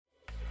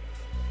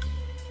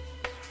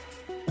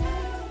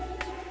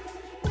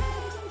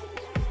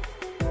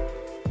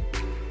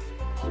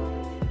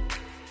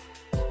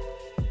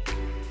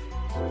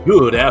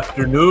Good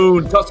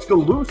afternoon,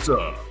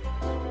 Tuscaloosa.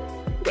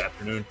 Good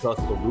afternoon,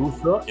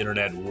 Tuscaloosa,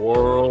 Internet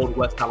World,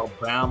 West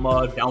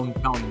Alabama,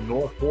 downtown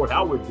Northport.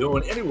 How we're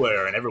doing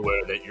anywhere and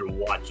everywhere that you're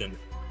watching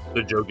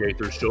the Joe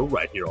Gaither Show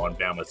right here on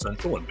Bama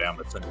Central and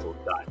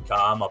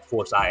BamaCentral.com. Of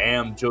course, I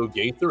am Joe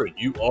Gaither, and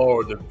you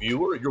are the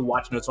viewer. You're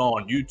watching us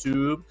on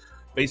YouTube,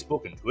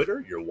 Facebook, and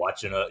Twitter. You're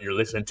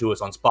listening to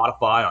us on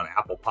Spotify, on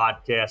Apple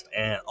Podcast,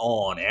 and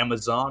on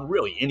Amazon.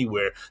 Really,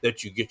 anywhere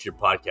that you get your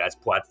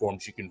podcast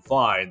platforms, you can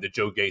find the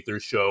Joe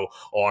Gaither Show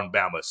on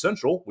Bama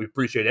Central. We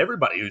appreciate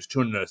everybody who's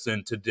tuning us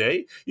in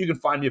today. You can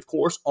find me, of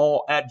course,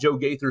 all at Joe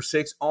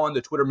Gaither6 on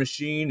the Twitter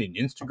machine and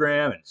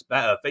Instagram and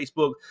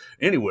Facebook,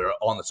 anywhere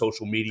on the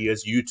social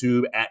medias,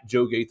 YouTube at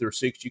Joe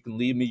Gaither6. You can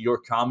leave me your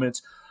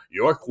comments,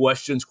 your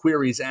questions,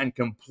 queries, and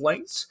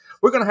complaints.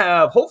 We're going to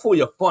have, hopefully,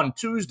 a fun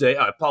Tuesday.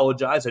 I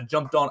apologize. I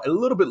jumped on a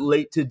little bit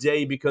late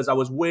today because I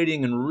was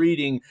waiting and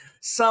reading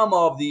some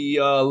of the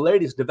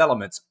latest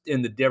developments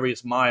in the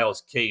Darius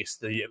Miles case,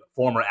 the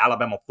former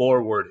Alabama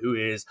forward who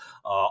is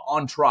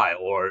on trial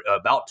or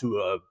about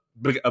to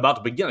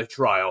begin a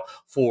trial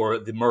for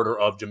the murder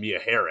of Miss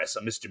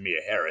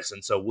Jamia Harris.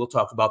 And so we'll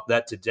talk about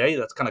that today.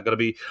 That's kind of going to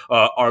be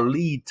our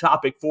lead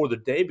topic for the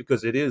day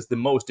because it is the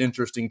most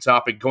interesting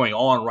topic going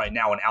on right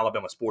now in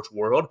Alabama sports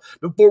world.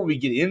 Before we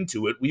get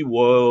into it, we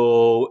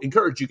will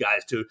encourage you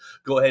guys to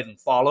go ahead and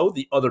follow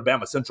the other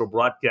Bama Central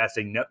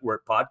Broadcasting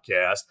Network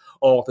podcast,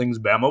 All Things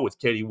Bama, with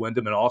Katie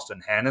Wyndham and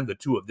Austin Hannon. The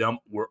two of them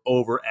were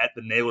over at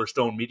the Naylor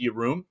Stone Media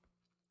Room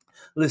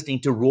listening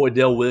to Roy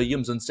Dale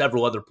Williams and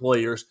several other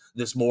players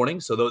this morning.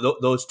 So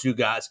those two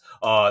guys,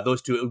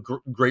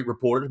 great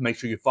reporters, make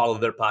sure you follow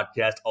their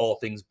podcast, All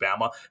Things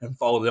Bama, and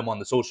follow them on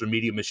the social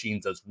media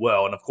machines as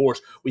well. And of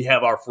course, we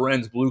have our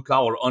friends Blue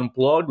Collar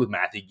Unplugged with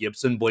Matthew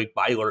Gibson, Blake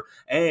Byler,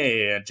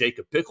 and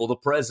Jacob Pickle, the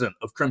president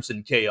of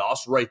Crimson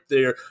Chaos, right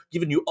there,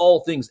 giving you all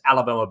things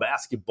Alabama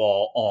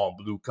basketball on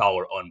Blue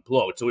Collar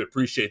Unplugged. So we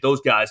appreciate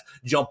those guys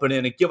jumping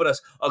in and giving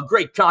us a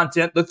great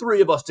content. The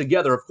three of us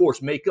together, of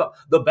course, make up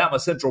the Bama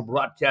Central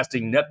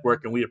Broadcasting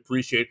Network, and we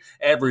appreciate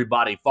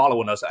everybody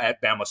following us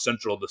at Bama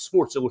Central, the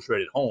Sports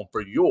Illustrated home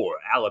for your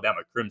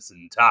Alabama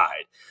Crimson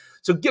Tide.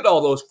 So get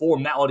all those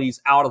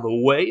formalities out of the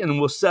way, and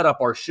we'll set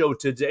up our show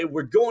today.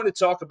 We're going to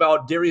talk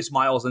about Darius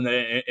Miles and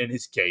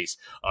his case.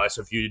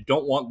 So if you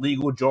don't want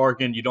legal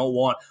jargon, you don't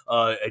want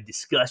a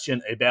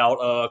discussion about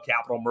a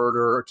capital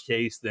murder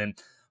case, then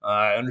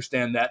I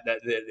understand that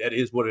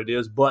is what it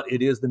is, but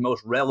it is the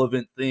most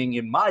relevant thing,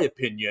 in my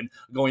opinion,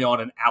 going on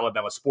in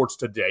Alabama sports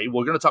today.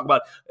 We're going to talk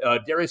about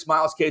Darius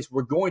Miles' case.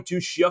 We're going to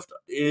shift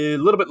a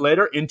little bit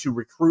later into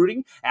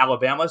recruiting.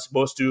 Alabama's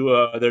supposed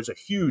to, there's a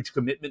huge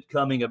commitment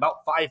coming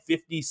about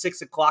 5:50,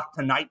 6 o'clock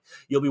tonight.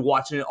 You'll be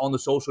watching it on the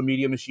social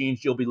media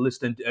machines. You'll be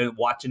listening and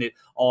watching it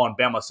on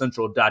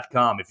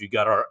BamaCentral.com. If you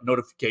got our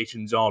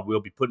notifications on,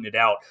 we'll be putting it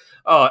out.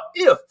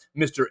 If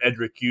Mr.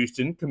 Edric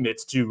Houston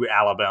commits to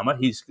Alabama,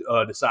 he's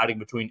deciding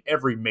between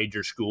every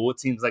major school. It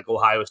seems like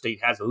Ohio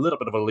State has a little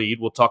bit of a lead.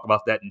 We'll talk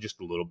about that in just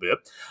a little bit.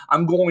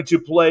 I'm going to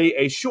play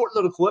a short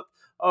little clip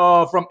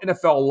from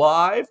NFL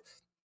Live.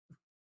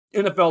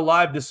 NFL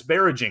Live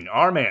disparaging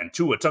our man,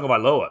 Tua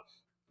Tagovailoa.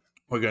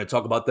 We're going to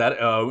talk about that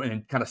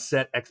and kind of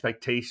set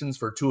expectations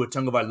for Tua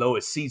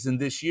Tagovailoa's season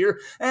this year.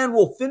 And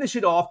we'll finish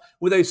it off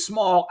with a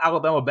small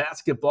Alabama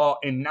basketball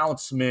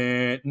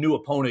announcement. New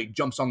opponent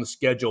jumps on the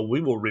schedule. We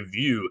will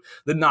review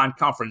the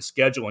non-conference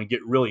schedule and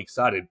get really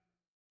excited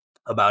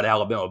about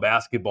Alabama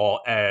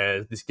basketball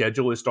as the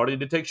schedule is starting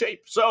to take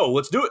shape. So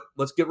let's do it.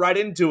 Let's get right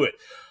into it.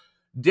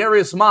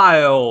 Darius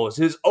Miles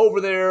is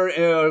over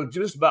there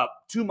just about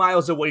 2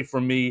 miles away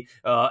from me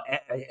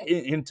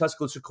in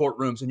Tuscaloosa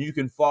courtrooms, and you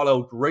can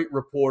follow great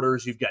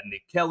reporters. You've got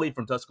Nick Kelly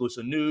from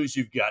Tuscaloosa News.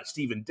 You've got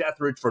Stephen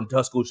Deathridge from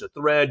Tuscaloosa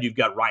Thread. You've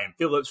got Ryan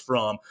Phillips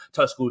from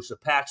Tuscaloosa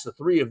Pax. The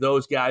three of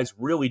those guys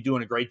really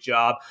doing a great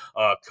job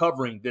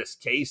covering this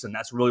case, and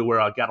that's really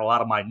where I got a lot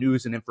of my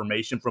news and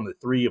information from, the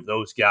three of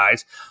those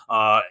guys.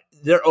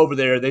 They're over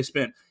there. They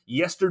spent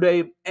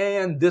yesterday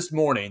and this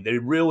morning. They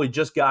really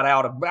just got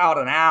out about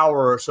an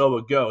hour or so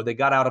ago. They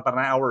got out about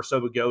an hour or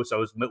so ago, so I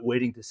was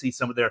waiting to see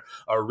some of their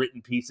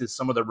written pieces,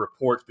 some of the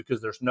reports,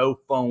 because there's no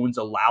phones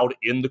allowed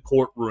in the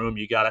courtroom.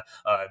 You got to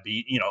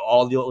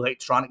all the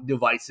electronic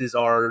devices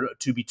are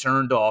to be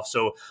turned off,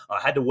 so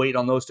I had to wait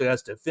on those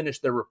guys to finish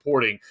their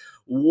reporting.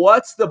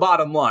 What's the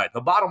bottom line?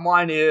 The bottom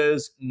line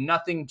is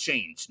nothing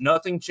changed.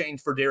 Nothing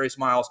changed for Darius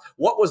Miles.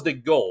 What was the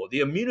goal? The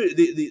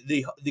immunity,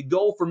 the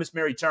goal for Miss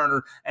Mary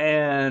Turner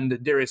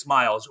and Darius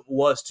Miles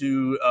was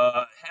to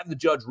have the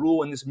judge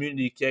rule in this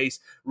immunity case,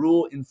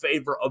 rule in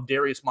favor of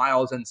Darius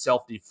Miles and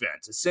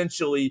self-defense.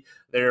 Essentially,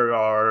 there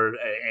are,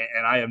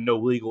 and I am no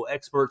legal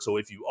expert, so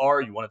if you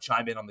want to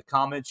chime in on the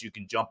comments, you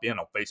can jump in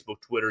on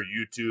Facebook, Twitter,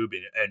 YouTube,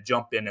 and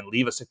jump in and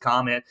leave us a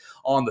comment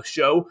on the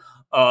show.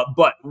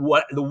 But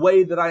the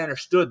way that I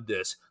understood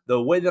this,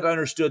 the way that I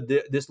understood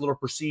this little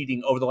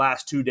proceeding over the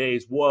last 2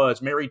 days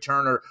was Mary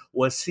Turner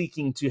was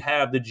seeking to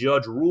have the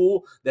judge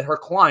rule that her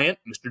client,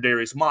 Mr.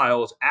 Darius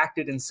Miles,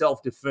 acted in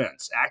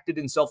self-defense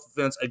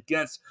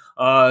against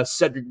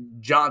Cedric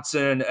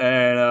Johnson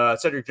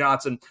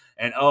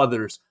and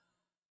others.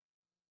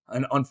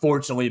 And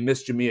unfortunately,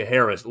 Miss Jamia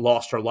Harris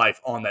lost her life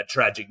on that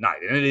tragic night.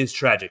 And it is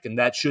tragic, and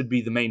that should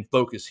be the main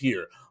focus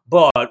here.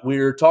 But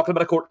we're talking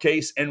about a court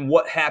case and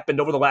what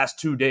happened over the last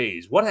 2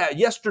 days. Monday,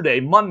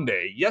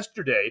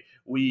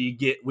 we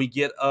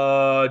get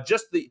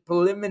just the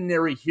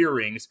preliminary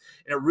hearings,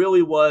 and it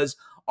really was,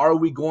 are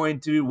we going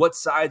to, what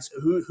sides,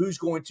 who's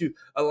going to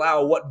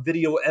allow what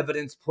video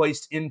evidence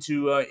placed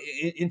into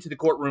the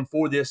courtroom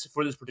for this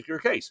particular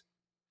case.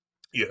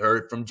 You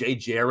heard from Jay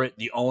Jarrett,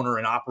 the owner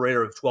and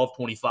operator of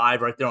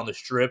 1225 right there on the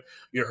Strip.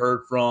 You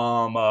heard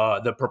from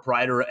the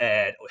proprietor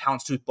at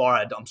Houndstooth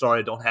Bar. I'm sorry,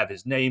 I don't have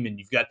his name. And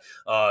you've got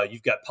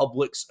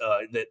Publix.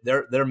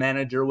 Their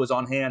manager was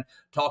on hand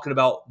talking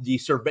about the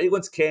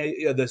surveillance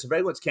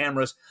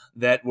cameras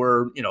that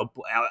were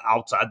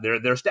outside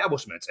their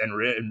establishments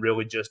and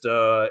really just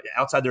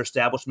outside their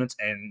establishments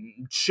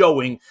and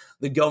showing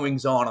the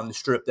goings on the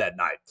Strip that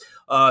night.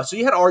 So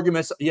you had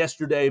arguments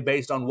yesterday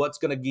based on what's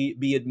going to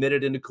be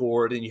admitted into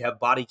court. And you have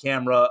body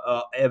camera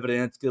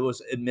evidence that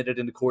was admitted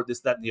into court,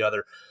 this, that, and the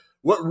other.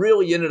 What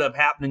really ended up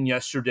happening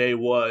yesterday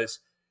was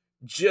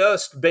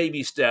just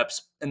baby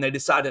steps, and they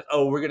decided,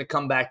 we're going to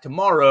come back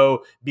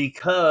tomorrow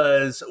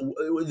because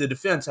the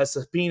defense has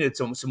subpoenaed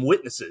some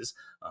witnesses.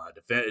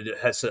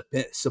 Has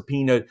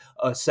subpoenaed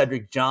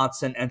Cedric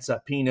Johnson and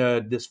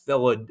subpoenaed this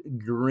fella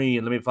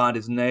Green. Let me find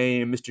his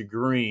name, Mr.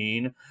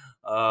 Green.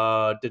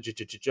 Let's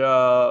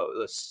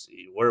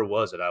see, where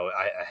was it?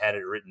 I had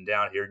it written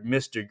down here.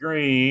 Mr.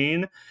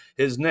 Green,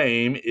 his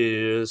name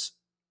is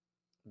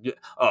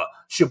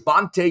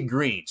Shabante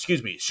Green.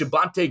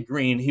 Shabante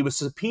Green. He was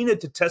subpoenaed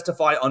to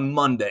testify on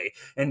Monday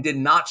and did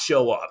not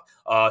show up.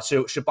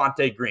 So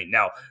Shabante Green.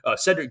 Now,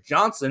 Cedric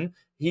Johnson,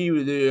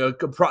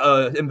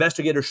 the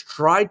investigators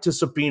tried to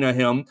subpoena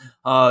him.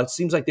 It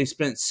seems like they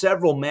spent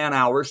several man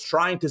hours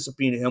trying to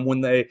subpoena him. When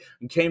they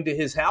came to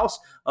his house,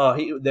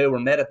 they were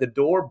met at the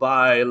door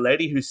by a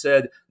lady who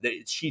said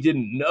that she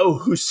didn't know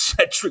who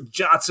Cedric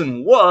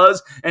Johnson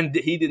was and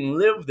he didn't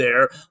live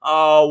there.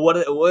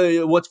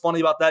 What's funny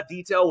about that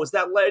detail was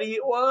that lady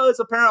was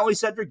apparently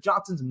Cedric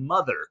Johnson's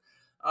mother.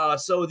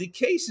 So the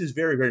case is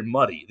very, very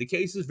muddy.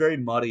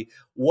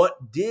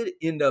 What did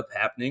end up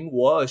happening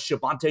was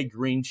Shabante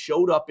Green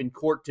showed up in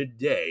court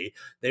today.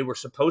 They were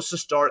supposed to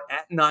start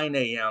at 9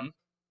 a.m.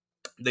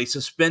 They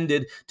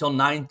suspended till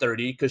 9:30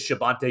 because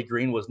Shabante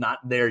Green was not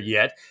there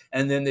yet.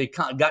 And then they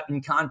got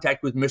in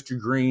contact with Mr.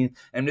 Green,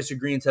 and Mr.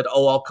 Green said,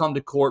 I'll come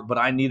to court, but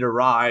I need a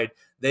ride.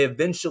 They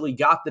eventually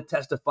got the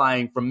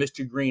testifying from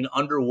Mr. Green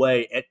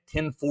underway at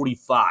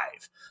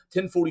 10:45.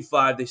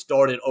 10:45, they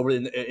started over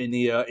in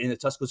the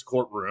Tuscaloosa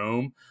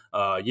courtroom.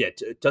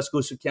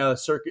 Tuscaloosa County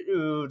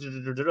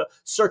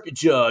Circuit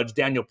Judge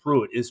Daniel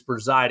Pruitt is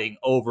presiding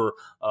over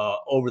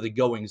the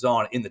goings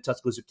on in the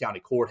Tuscaloosa County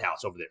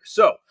Courthouse over there.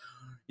 So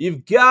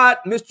you've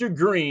got Mr.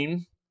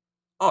 Green.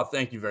 Oh,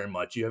 thank you very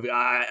much.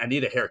 I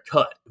need a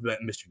haircut,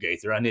 Mr.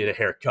 Gaither. I need a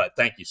haircut.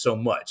 Thank you so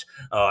much.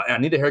 I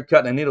need a haircut,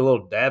 and I need a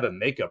little dab of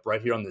makeup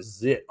right here on the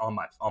zit on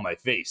my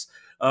face.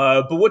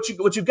 But what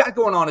you've got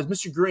going on is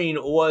Mr. Green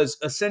was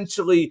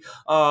essentially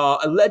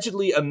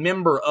allegedly a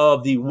member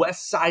of the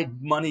West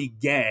Side Money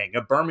gang,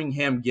 a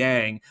Birmingham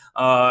gang,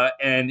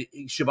 and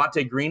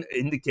Shabante Green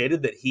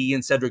indicated that he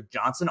and Cedric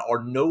Johnson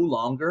are no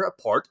longer a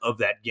part of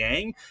that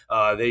gang.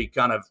 They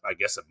kind of, I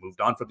guess, have moved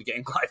on from the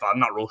gang life. I'm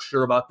not real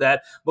sure about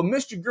that. But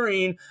Mr.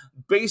 Green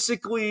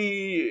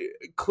basically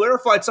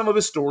clarified some of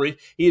his story.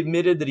 He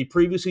admitted that he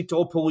previously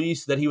told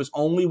police that he was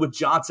only with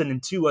Johnson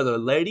and two other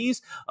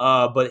ladies,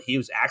 but he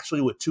was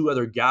actually with two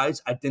other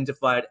guys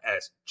identified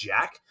as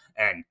Jack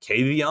and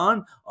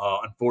Kavion.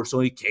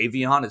 Unfortunately,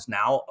 Kavion is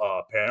now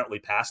apparently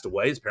passed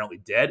away, is apparently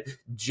dead.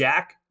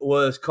 Jack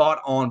was caught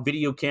on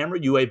video camera,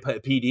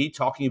 UAPD,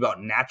 talking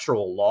about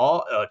natural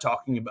law,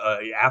 talking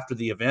about after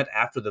the event,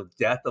 after the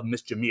death of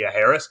Miss Jamia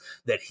Harris,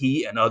 that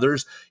he and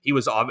others, he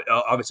was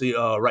obviously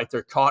right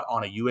there caught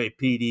on a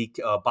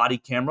UAPD body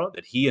camera,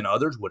 that he and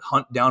others would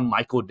hunt down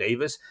Michael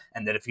Davis,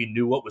 and that if he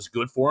knew what was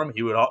good for him,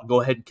 he would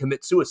go ahead and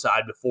commit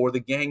suicide before the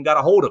gang got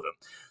a hold of him.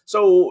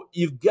 So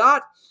you've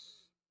got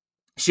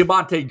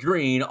Shabante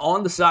Green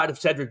on the side of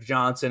Cedric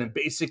Johnson, and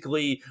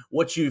basically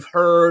what you've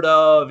heard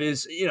of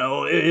is,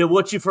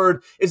 what you've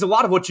heard is a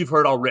lot of what you've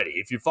heard already.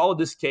 If you followed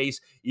this case,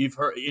 you've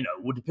heard,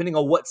 depending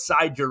on what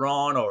side you're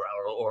on or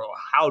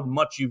how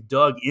much you've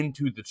dug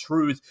into the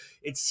truth,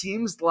 it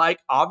seems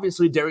like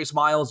obviously Darius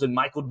Miles and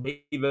Michael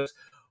Davis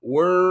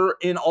were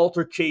in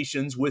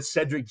altercations with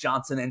Cedric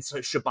Johnson and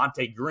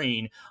Shabante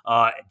Green,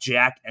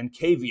 Jack and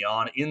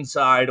Kavion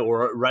inside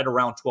or right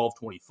around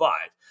 1225.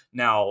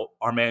 Now,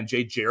 our man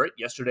Jay Jarrett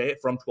yesterday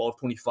from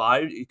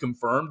 1225 he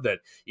confirmed that,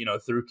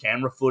 through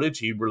camera footage,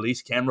 he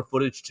released camera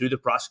footage to the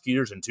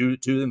prosecutors and to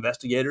the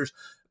investigators,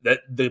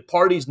 that the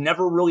parties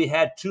never really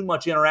had too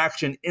much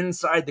interaction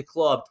inside the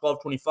club.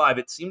 12:25.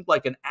 It seemed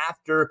like an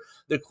after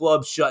the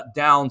club shut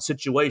down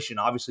situation.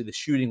 Obviously, the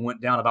shooting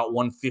went down about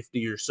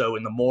 1:50 or so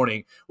in the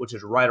morning, which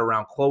is right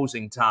around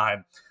closing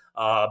time.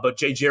 But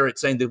Jay Jarrett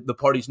saying that the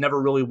parties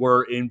never really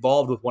were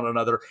involved with one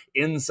another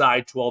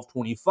inside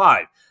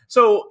 12:25.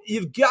 So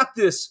you've got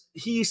this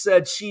he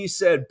said, she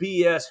said,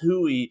 BS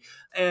hooey,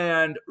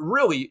 and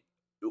really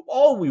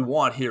all we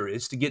want here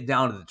is to get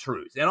down to the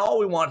truth. And all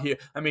we want here,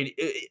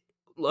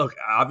 look,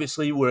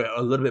 obviously we're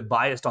a little bit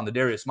biased on the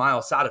Darius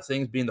Miles side of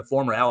things, being the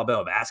former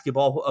Alabama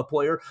basketball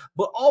player,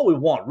 but all we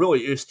want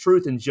really is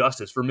truth and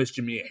justice for Miss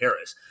Jamia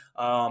Harris.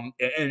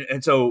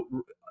 So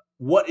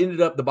what ended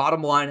up, the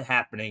bottom line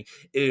happening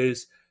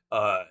is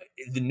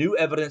the new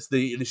evidence,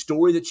 the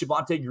story that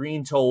Shavonte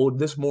Green told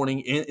this morning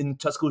in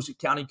Tuscaloosa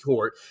County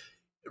Court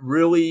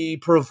really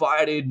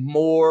provided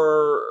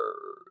more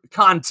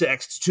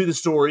context to the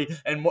story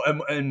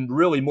and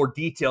really more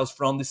details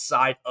from the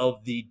side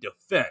of the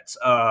defense.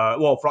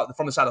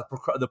 From the side of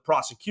the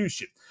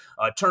prosecution.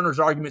 Turner's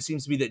argument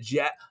seems to be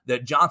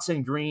that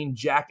Johnson, Green,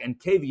 Jack, and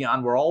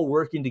Kavion were all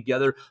working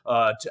together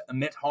to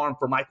omit harm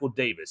for Michael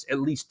Davis. At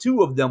least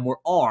two of them were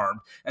armed,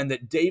 and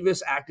that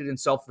Davis acted in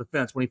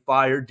self-defense when he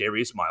fired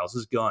Darius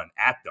Miles' gun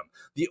at them.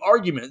 The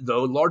argument,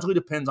 though, largely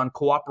depends on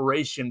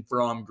cooperation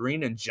from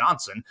Green and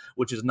Johnson,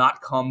 which has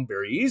not come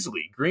very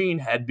easily. Green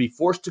had to be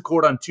forced to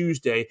court on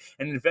Tuesday,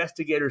 and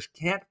investigators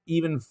can't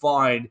even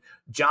find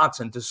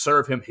Johnson to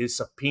serve him his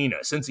subpoena.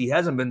 Since he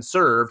hasn't been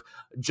served,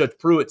 Judge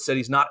Pruitt said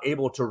he's not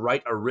able to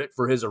write a writ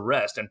for his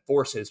arrest and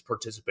force his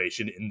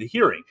participation in the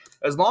hearing.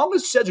 As long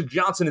as Cedric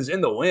Johnson is in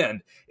the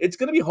wind, it's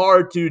going to be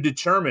hard to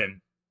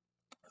determine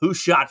who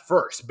shot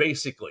first,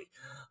 basically.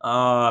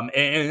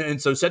 And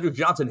so Cedric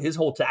Johnson, his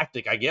whole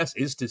tactic, I guess,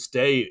 is to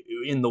stay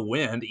in the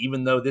wind,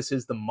 even though this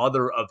is the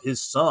mother of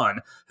his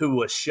son who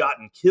was shot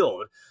and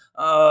killed.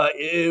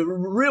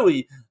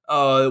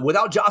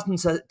 Without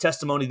Johnson's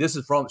testimony, this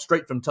is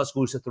straight from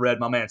Tuscaloosa Thread,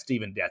 my man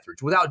Stephen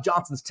Dethridge. Without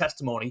Johnson's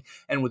testimony,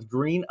 and with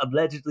Green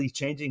allegedly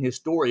changing his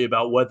story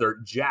about whether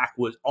Jack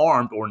was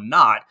armed or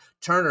not,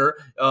 Turner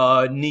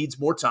needs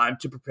more time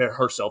to prepare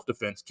her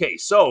self-defense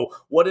case. So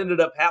what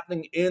ended up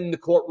happening in the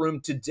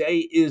courtroom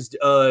today is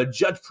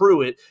Judge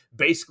Pruitt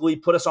basically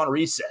put us on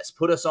recess,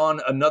 put us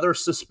on another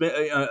said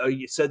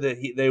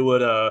that they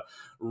would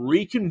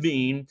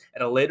reconvene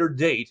at a later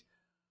date.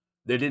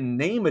 They didn't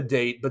name a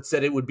date, but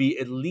said it would be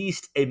at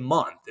least a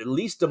month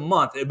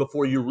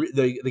before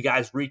the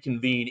guys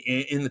reconvene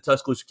in the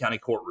Tuscaloosa County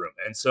courtroom.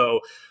 And so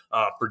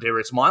for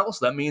Darius Miles,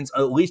 that means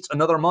at least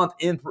another month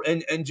in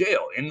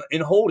jail,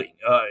 in holding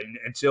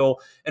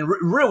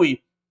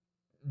really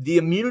the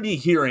immunity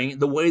hearing,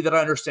 the way that I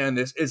understand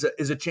this,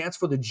 is a chance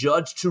for the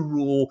judge to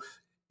rule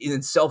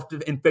in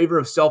favor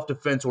of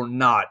self-defense or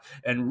not.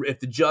 And if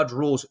the judge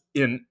rules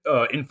in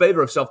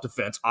favor of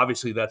self-defense,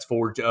 obviously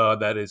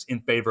that is in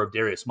favor of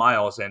Darius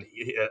Miles. And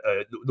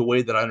the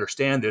way that I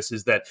understand this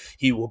is that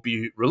he will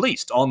be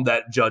released on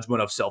that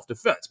judgment of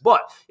self-defense.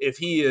 But if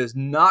he is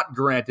not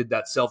granted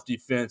that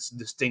self-defense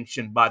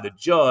distinction by the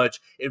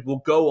judge, it will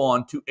go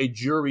on to a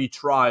jury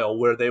trial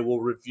where they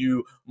will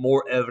review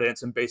more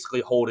evidence and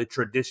basically hold a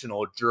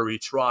traditional jury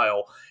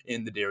trial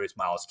in the Darius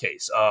Miles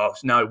case.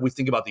 Now we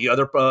think about the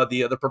other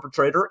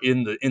perpetrator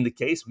in the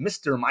case,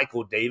 Mr.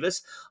 Michael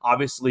Davis.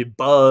 Obviously,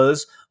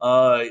 Buzz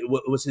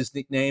was his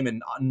nickname,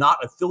 and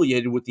not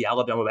affiliated with the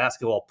Alabama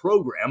basketball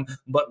program,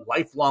 but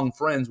lifelong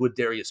friends with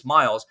Darius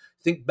Miles.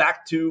 Think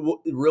back to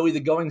really the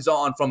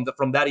goings-on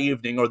from that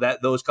evening or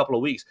those couple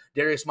of weeks.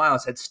 Darius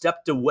Miles had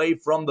stepped away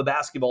from the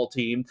basketball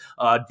team,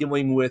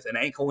 dealing with an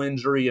ankle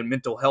injury and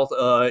mental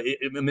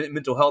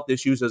health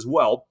issues as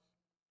well.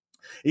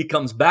 He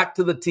comes back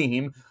to the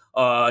team.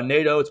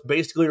 NATO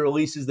basically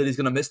releases that he's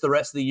going to miss the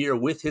rest of the year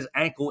with his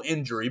ankle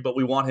injury, but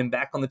we want him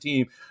back on the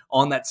team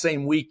on that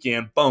same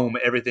weekend. Boom,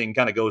 everything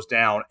kind of goes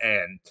down,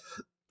 and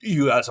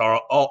you guys are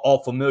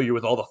all familiar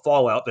with all the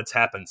fallout that's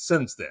happened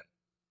since then.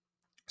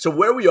 So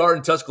where we are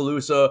in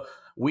Tuscaloosa,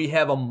 we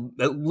have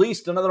at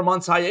least another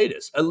month's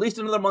hiatus.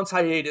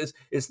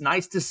 It's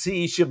nice to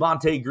see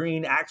Shavonte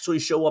Green actually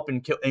show up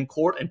in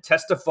court and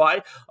testify.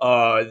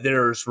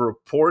 There's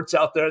reports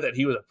out there that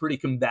he was a pretty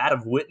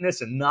combative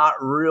witness and not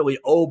really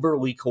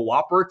overly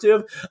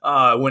cooperative.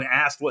 When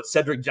asked what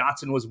Cedric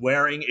Johnson was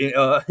wearing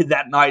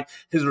that night,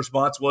 his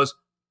response was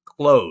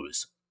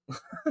clothes.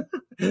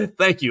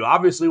 Thank you.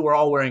 Obviously, we're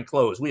all wearing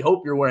clothes. We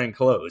hope you're wearing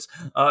clothes.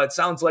 It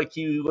sounds like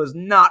he was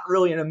not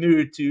really in a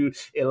mood to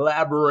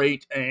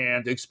elaborate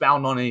and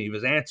expound on any of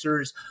his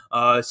answers.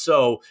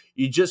 So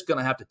you're just going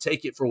to have to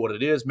take it for what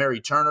it is.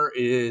 Mary Turner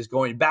is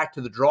going back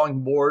to the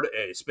drawing board.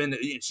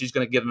 She's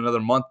going to get another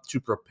month to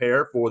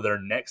prepare for their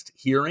next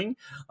hearing.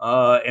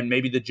 And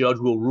maybe the judge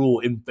will rule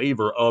in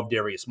favor of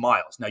Darius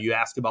Miles. Now, you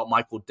ask about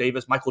Michael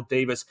Davis. Michael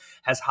Davis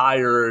has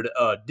hired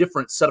a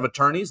different set of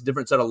attorneys,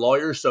 different set of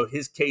lawyers. So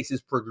his case is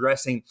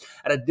progressing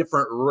at a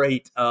different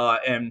rate,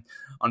 and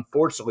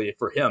unfortunately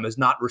for him is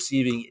not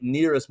receiving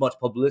near as much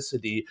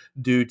publicity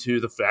due to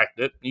the fact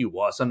that he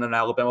wasn't an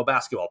Alabama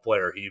basketball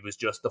player. He was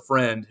just a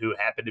friend who who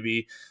happened to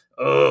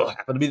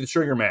be the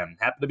trigger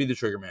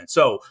man.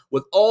 So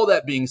with all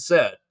that being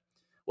said,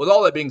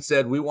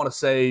 we want to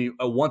say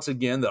once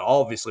again that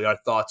obviously our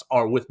thoughts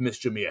are with Miss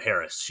Jamea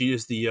Harris. She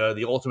is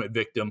the ultimate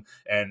victim,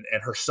 and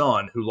her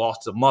son, who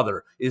lost a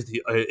mother, is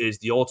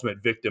the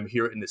ultimate victim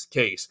here in this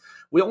case.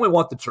 We only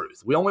want the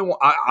truth.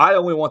 I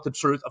only want the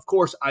truth. Of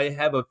course, I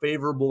have a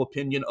favorable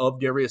opinion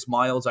of Darius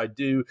Miles. I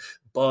do.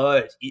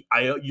 But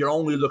you're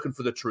only looking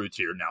for the truth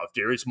here. Now, if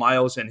Darius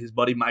Miles and his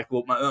buddy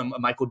Michael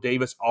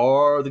Davis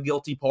are the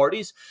guilty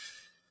parties,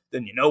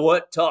 then you know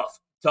what? Tough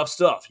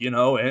stuff,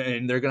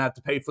 and they're going to have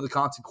to pay for the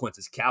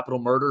consequences. Capital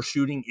murder,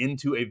 shooting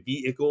into a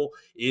vehicle,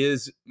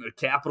 is a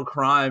capital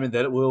crime, and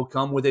that it will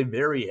come with a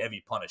very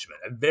heavy punishment,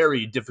 a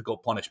very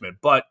difficult punishment.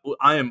 But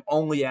I am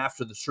only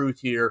after the truth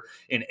here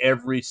in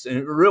every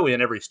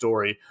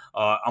story.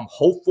 I'm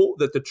hopeful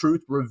that the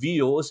truth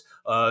reveals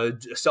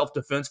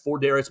self-defense for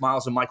Darius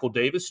Miles and Michael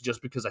Davis,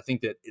 just because I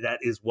think that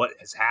is what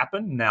has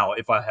happened. Now,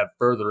 if I have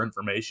further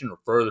information or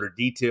further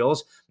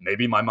details,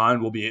 maybe my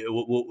mind will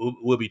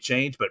be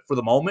changed. But for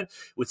the moment,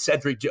 with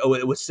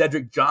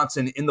Cedric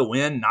Johnson in the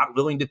wind, not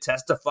willing to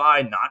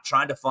testify, not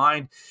trying to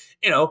find,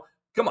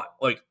 come on,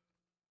 like,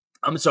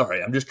 I'm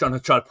sorry. I'm just trying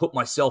to put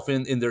myself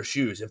in their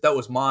shoes. If that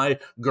was my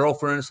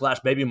girlfriend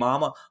 / baby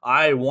mama,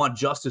 I want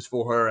justice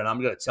for her, and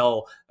I'm going to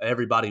tell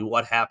everybody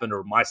what happened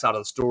or my side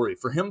of the story.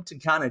 For him to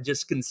kind of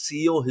just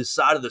conceal his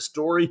side of the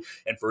story,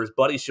 and for his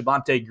buddy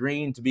Shavonte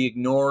Green to be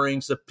ignoring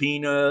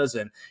subpoenas,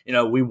 and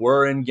we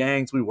were in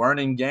gangs, we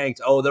weren't in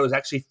gangs. Oh, there was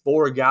actually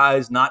 4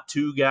 guys, not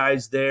 2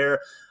 guys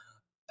there.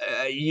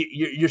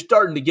 You're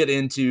starting to get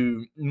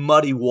into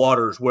muddy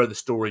waters where the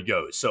story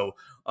goes. So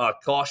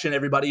caution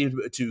everybody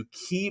to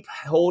keep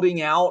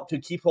holding out,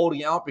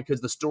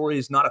 because the story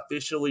is not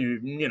officially,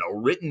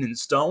 written in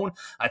stone.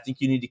 I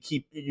think you need to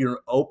keep your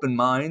open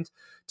mind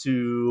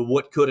to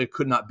what could and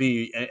could not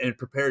be, and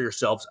prepare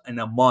yourselves. In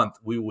a month,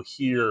 we will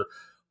hear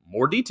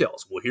more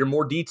details.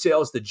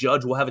 The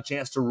judge will have a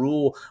chance to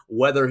rule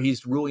whether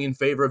he's ruling in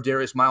favor of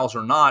Darius Miles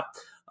or not.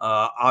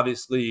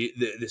 Obviously,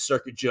 the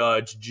circuit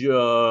judge,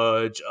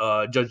 Judge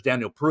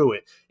Daniel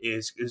Pruitt,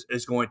 is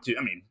going to,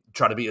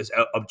 try to be as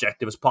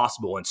objective as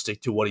possible and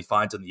stick to what he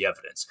finds in the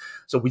evidence.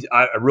 So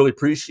I really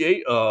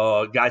appreciate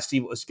guys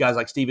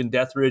like Stephen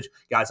Deathridge,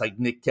 guys like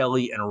Nick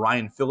Kelly and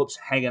Ryan Phillips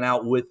hanging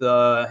out in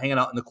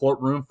the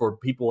courtroom for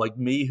people like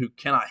me who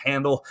cannot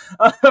handle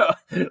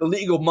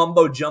legal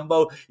mumbo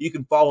jumbo. You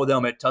can follow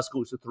them at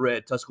Tuscaloosa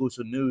Thread,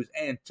 Tuscaloosa News,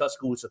 and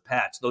Tuscaloosa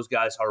Pats. Those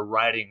guys are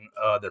writing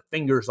their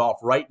fingers off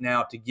right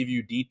now to give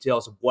you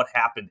details of what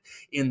happened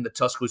in the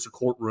Tuscaloosa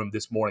courtroom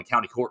this morning,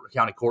 county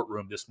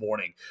courtroom this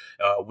morning,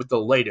 with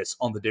the latest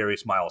on the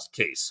Darius Miles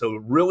case. So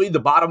really, the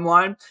bottom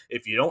line,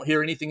 if you don't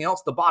hear anything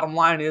else, the bottom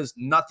line is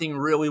nothing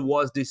really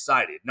was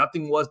decided.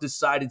 Nothing was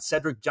decided.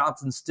 Cedric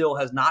Johnson still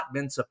has not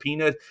been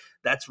subpoenaed.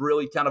 That's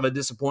really kind of a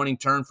disappointing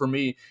turn for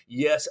me.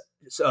 Yes,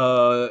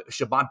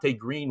 Shavonte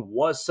Green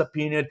was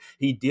subpoenaed.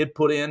 He did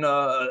put in,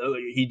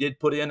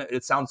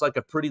 it sounds like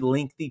a pretty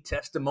lengthy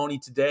testimony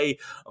today,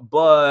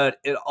 but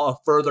it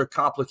further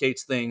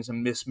complicates things,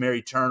 and Miss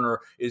Mary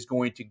Turner is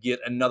going to get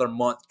another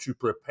month to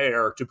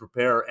prepare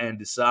and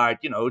decide,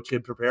 to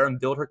prepare and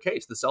build her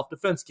case, the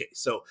self-defense case.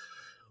 So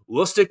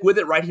we'll stick with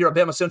it right here at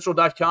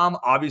BamaCentral.com.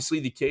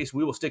 Obviously,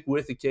 we will stick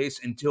with the case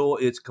until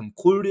it's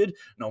concluded.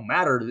 No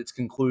matter its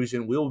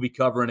conclusion, we will be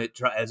covering it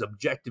as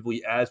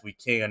objectively as we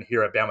can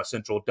here at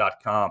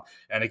BamaCentral.com.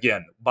 And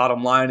again,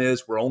 bottom line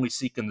is we're only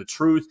seeking the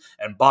truth.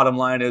 And bottom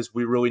line is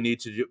we really need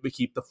to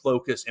keep the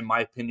focus, in my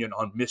opinion,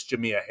 on Miss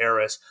Jamea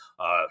Harris,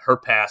 her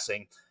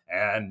passing,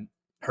 and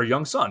her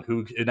young son,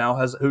 who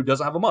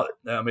doesn't have a mother.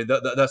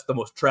 That's the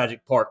most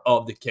tragic part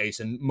of the case,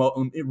 and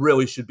it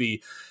really should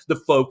be the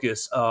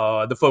focus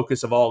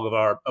of all of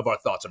our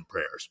thoughts and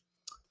prayers.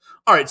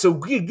 All right, so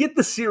we get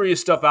the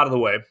serious stuff out of the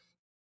way.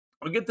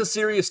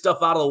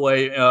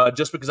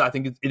 Just because I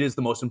think it is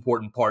the most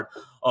important part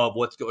of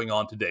what's going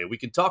on today. We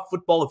can talk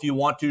football if you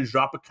want to.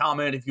 Drop a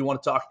comment if you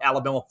want to talk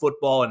Alabama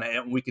football,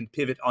 and we can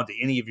pivot onto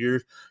any of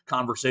your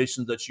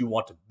conversations that you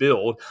want to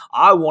build.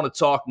 I want to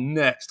talk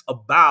next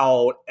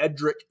about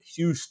Edric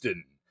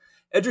Houston.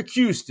 Edric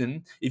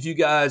Houston, if you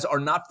guys are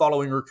not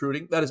following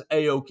recruiting, that is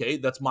A-okay.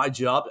 That's my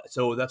job,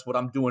 so that's what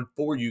I'm doing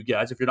for you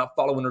guys. If you're not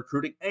following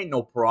recruiting, ain't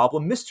no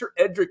problem. Mr.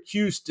 Edric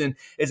Houston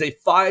is a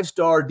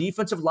 5-star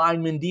defensive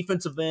lineman,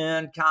 defensive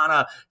end, kind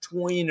of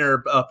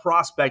tweener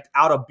prospect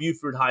out of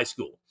Buford High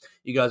School.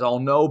 You guys all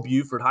know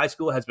Buford High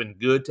School has been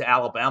good to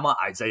Alabama.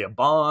 Isaiah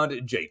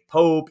Bond, Jay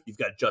Pope, you've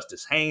got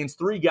Justice Haynes,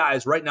 3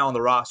 guys right now on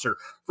the roster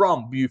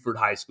from Buford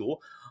High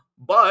School.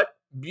 But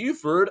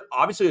Buford,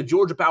 obviously a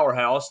Georgia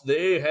powerhouse,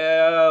 they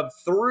have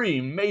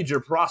 3 major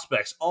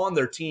prospects on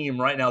their team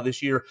right now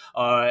this year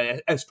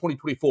as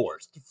 2024.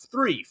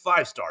 3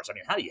 5-stars.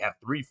 How do you have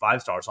 3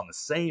 5-stars on the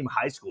same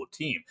high school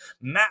team?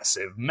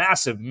 Massive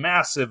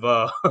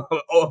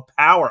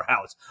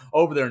powerhouse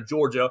over there in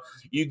Georgia.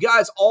 You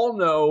guys all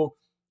know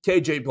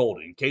KJ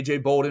Bolden.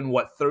 KJ Bolden,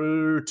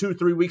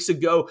 2-3 weeks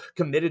ago,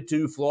 committed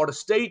to Florida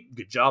State.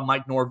 Good job,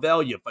 Mike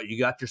Norvell. You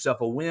got yourself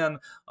a win.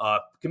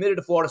 Committed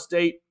to Florida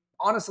State.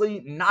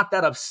 honestly, not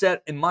that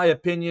upset in my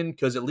opinion,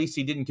 because at least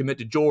he didn't commit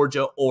to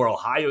Georgia or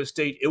Ohio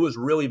State. It was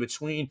really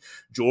between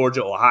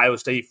Georgia, Ohio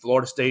State,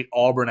 Florida State,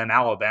 Auburn, and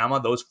Alabama,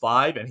 those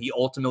five, and he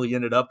ultimately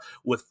ended up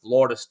with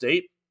Florida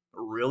State.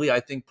 Really,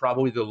 I think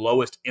probably the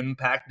lowest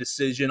impact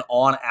decision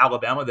on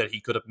Alabama that he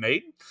could have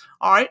made.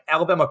 All right,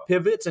 Alabama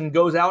pivots and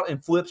goes out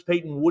and flips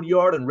Peyton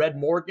Woodyard and Red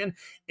Morgan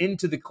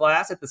into the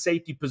class at the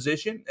safety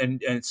position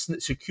and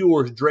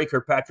secures Dre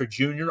Kirkpatrick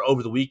Jr.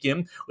 over the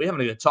weekend. We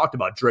haven't even talked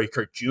about Dre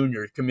Kirk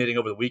Jr. committing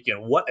over the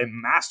weekend. What a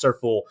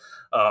masterful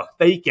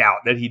fake out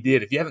that he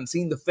did. If you haven't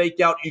seen the fake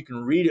out, you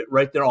can read it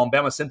right there on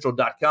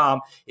BamaCentral.com.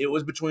 It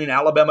was between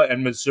Alabama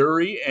and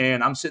Missouri,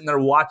 and I'm sitting there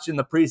watching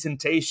the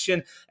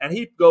presentation, and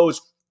he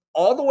goes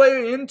all the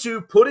way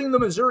into putting the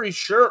Missouri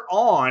shirt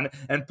on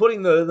and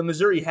putting the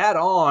Missouri hat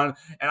on.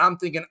 And I'm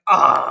thinking,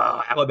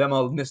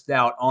 Alabama missed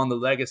out on the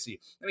legacy.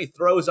 And he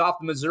throws off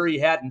the Missouri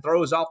hat and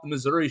throws off the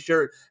Missouri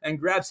shirt and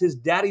grabs his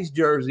daddy's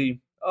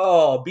jersey.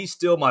 Oh, be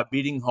still my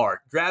beating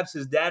heart. Grabs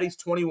his daddy's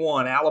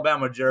 21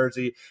 Alabama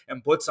jersey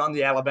and puts on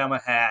the Alabama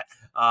hat.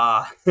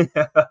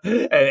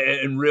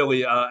 And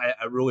really,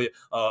 I really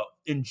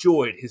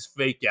enjoyed his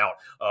fake out,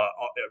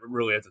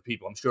 really, as a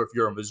people. I'm sure if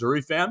you're a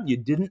Missouri fan, you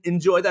didn't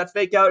enjoy that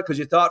fake out because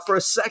you thought for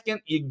a second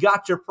you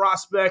got your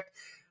prospect.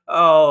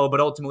 Oh, but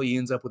ultimately he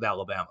ends up with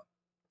Alabama.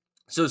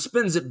 So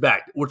spins it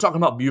back. We're talking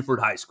about Buford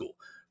High School.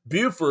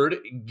 Buford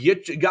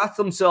got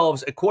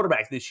themselves a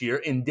quarterback this year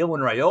in Dylan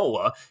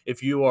Raiola.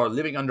 If you are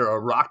living under a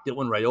rock,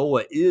 Dylan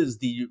Raiola is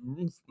the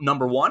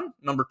number one,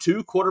 number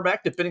two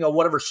quarterback, depending on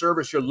whatever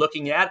service you're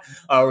looking at,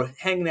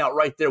 hanging out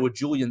right there with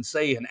Julian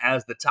Sayin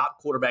as the top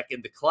quarterback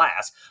in the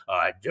class.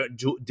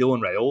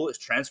 Dylan Raiola is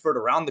transferred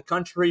around the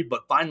country,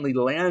 but finally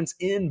lands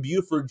in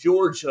Buford,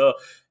 Georgia.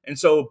 And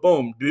so,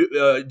 boom,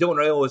 Dylan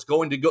Raiola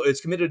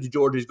is committed to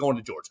Georgia. He's going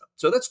to Georgia.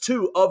 So that's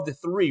two of the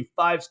 3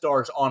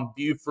 5-stars on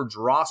Buford's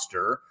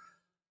roster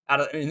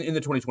in the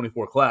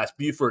 2024 class.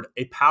 Buford,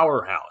 a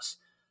powerhouse.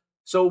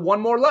 So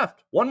one more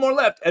left.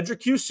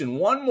 Edric Houston,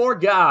 one more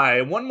guy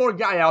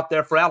out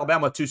there for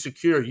Alabama to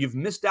secure. You've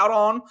missed out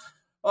on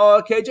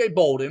KJ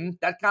Bolden.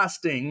 That kind of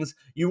stings.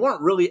 You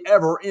weren't really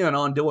ever in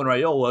on Dylan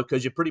Raiola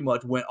because you pretty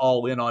much went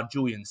all in on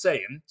Julian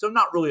Sayin. So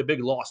not really a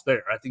big loss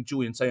there. I think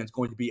Julian Sayin is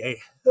going to be a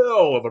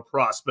hell of a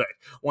prospect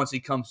once he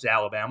comes to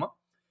Alabama.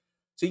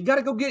 So you got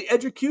to go get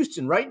Edric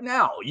Houston right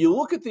now. You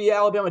look at the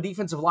Alabama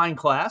defensive line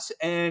class,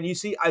 and you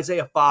see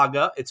Isaiah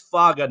Faga. It's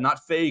Faga, not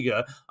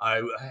Faga.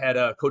 I had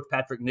Coach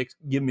Patrick Nix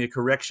give me a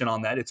correction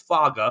on that. It's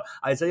Faga.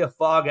 Isaiah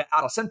Faga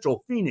out of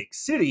Central Phoenix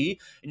City.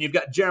 And you've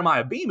got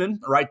Jeremiah Beeman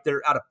right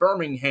there out of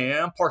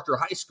Birmingham, Parker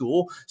High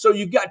School. So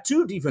you've got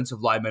 2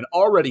 defensive linemen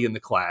already in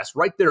the class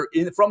right there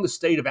from the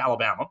state of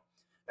Alabama.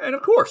 And,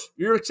 of course,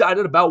 you're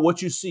excited about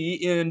what you see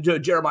in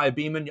Jeremiah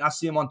Beeman. I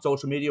see him on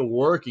social media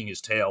working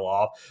his tail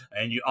off.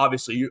 And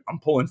I'm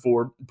pulling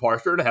for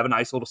Parker to have a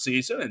nice little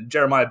season and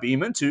Jeremiah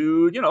Beeman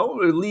to,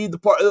 lead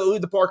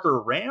the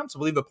Parker Rams. I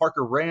believe the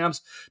Parker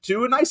Rams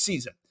to a nice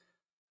season.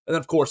 And,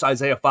 of course,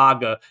 Isaiah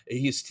Faga,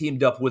 he's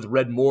teamed up with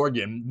Red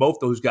Morgan. Both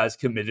those guys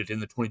committed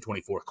in the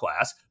 2024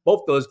 class.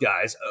 Both those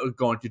guys are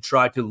going to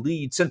try to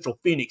lead Central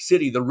Phoenix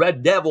City, the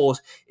Red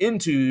Devils,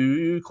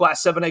 into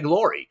Class 7A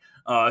glory.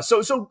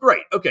 So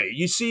great. Okay,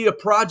 you see a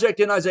project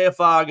in Isaiah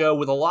Faga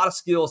with a lot of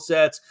skill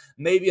sets,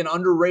 maybe an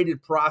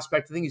underrated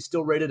prospect. I think he's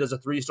still rated as a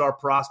 3-star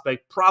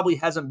prospect. Probably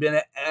hasn't been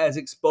as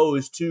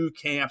exposed to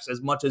camps as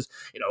much as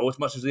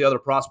the other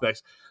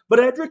prospects.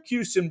 But Edric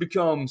Houston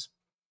becomes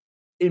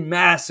a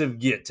massive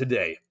get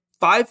today.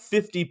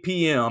 5:50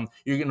 p.m.,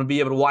 you're going to be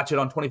able to watch it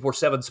on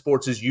 24/7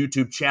 Sports'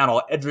 YouTube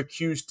channel. Edric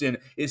Houston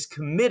is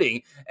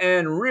committing.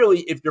 And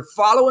really, if you're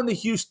following the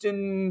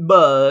Houston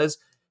buzz,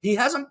 he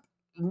hasn't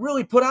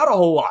really put out a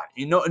whole lot.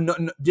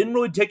 Didn't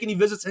really take any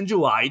visits in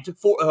July. He took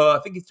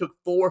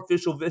 4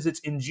 official visits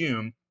in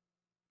June.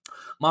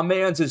 My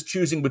man's is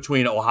choosing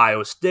between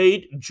Ohio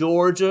State,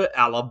 Georgia,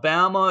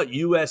 Alabama,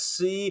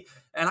 USC,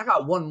 and I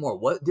got one more.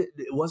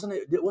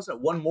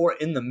 Wasn't one more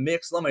in the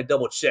mix? Let me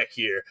double check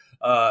here.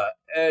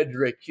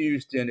 Edric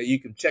Houston. You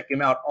can check him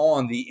out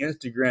on the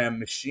Instagram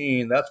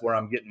machine. That's where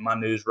I'm getting my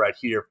news right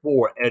here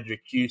for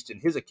Edric Houston.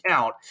 His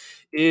account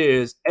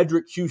is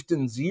Edric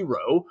Houston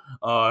 0.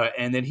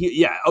 And then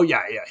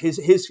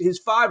his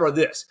 5 are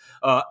this: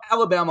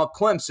 Alabama,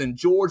 Clemson,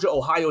 Georgia,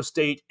 Ohio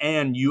State,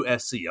 and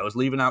USC. I was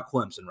leaving out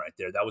Clemson right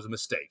there. That was a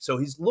mistake. So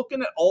he's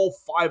looking at all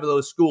 5 of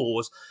those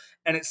schools,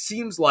 and it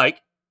seems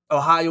like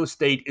Ohio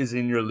State is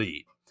in your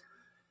lead.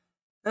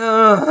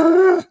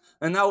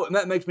 And now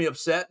that makes me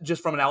upset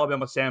just from an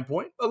Alabama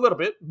standpoint, a little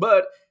bit,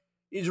 but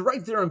he's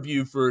right there in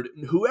Buford.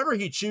 Whoever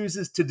he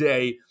chooses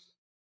today,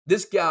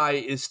 this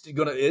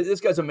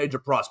guy's a major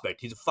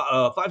prospect. He's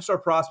a 5-star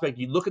prospect.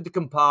 You look at the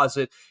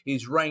composite,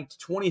 he's ranked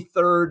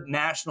 23rd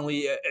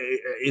nationally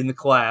in the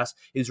class.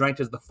 He's ranked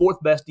as the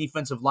 4th best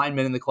defensive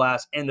lineman in the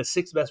class and the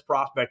 6th best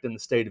prospect in the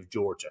state of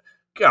Georgia.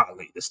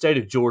 golly, the state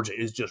of Georgia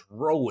is just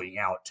rolling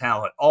out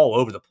talent all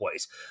over the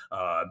place.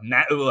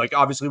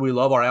 Obviously, we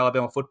love our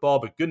Alabama football,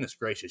 but goodness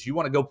gracious, you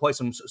want to go play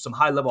some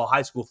high-level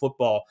high school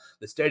football,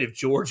 the state of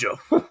Georgia,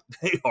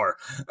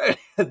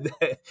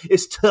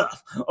 it's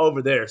tough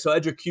over there. So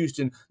Edric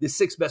Houston, the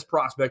sixth best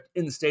prospect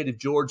in the state of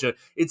Georgia,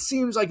 it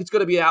seems like it's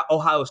going to be at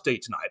Ohio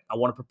State tonight. I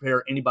want to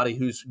prepare anybody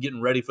who's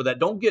getting ready for that.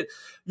 Don't get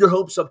your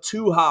hopes up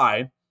too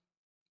high,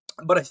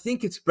 but I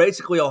think it's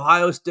basically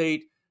Ohio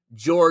State,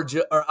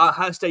 Georgia, or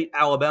Ohio State,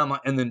 Alabama,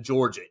 and then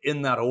Georgia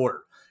in that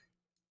order.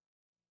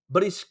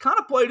 But he's kind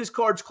of played his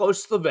cards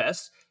close to the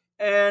vest.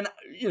 And,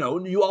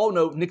 you all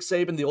know Nick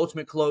Saban, the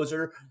ultimate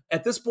closer.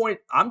 At this point,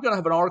 I'm going to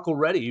have an article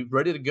ready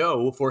to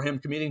go for him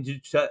committing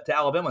to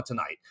Alabama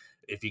tonight.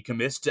 If he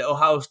commits to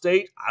Ohio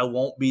State, I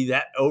won't be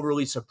that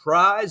overly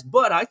surprised,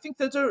 but I think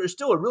that there's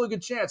still a really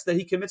good chance that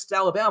he commits to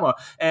Alabama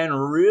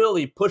and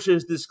really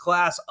pushes this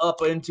class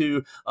up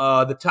into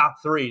the top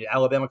three.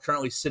 Alabama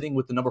currently sitting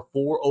with the number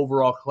 4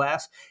 overall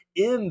class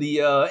in the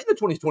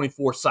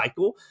 2024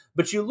 cycle.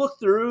 But you look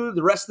through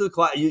the rest of the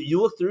class,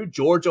 you look through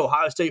Georgia,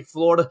 Ohio State,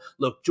 Florida.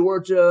 Look,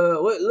 Georgia,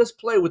 let's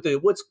play with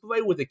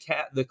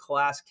the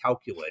class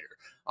calculator.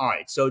 All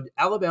right, so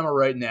Alabama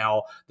right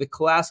now, the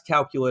class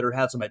calculator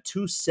has them at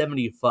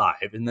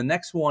 275, and the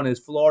next one is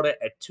Florida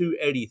at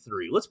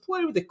 283. Let's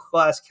play with the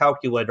class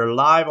calculator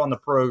live on the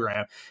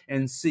program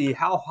and see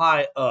how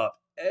high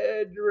up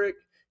Edric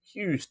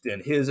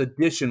Houston, his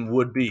addition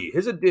would be.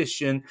 His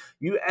addition,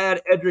 you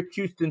add Edric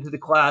Houston to the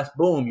class,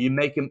 boom, you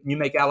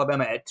make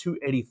Alabama at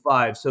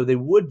 285. So they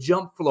would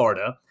jump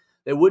Florida.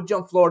 They would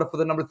jump Florida for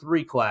the number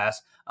 3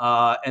 class,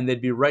 and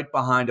they'd be right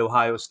behind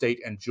Ohio State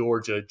and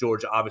Georgia.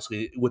 Georgia,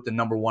 obviously, with the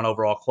number 1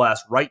 overall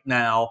class right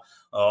now.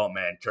 Oh,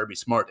 man, Kirby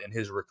Smart and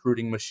his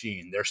recruiting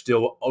machine. They're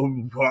still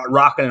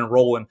rocking and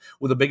rolling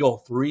with a big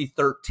old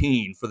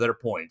 313 for their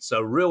points.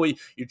 So, really,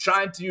 you're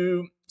trying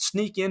to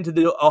sneak into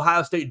the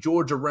Ohio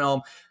State-Georgia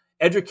realm.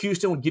 Edric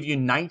Houston would give you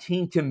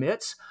 19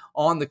 commits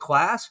on the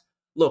class.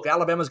 Look,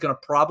 Alabama's going to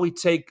probably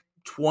take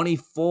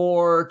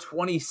 24,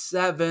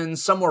 27,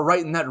 somewhere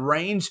right in that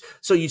range.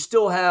 So you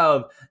still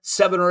have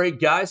 7 or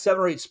 8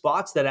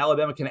 spots that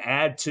Alabama can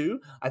add to.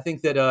 I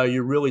think that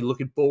you're really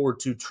looking forward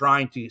to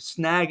trying to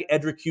snag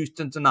Edric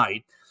Houston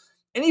tonight.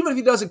 And even if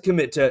he doesn't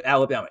commit to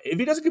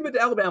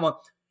Alabama,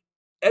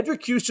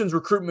 Edric Houston's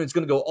recruitment is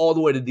going to go all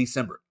the way to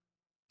December.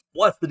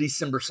 What's the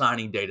December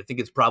signing date? I think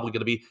it's probably going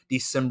to be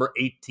December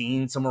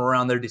 18, somewhere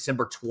around there,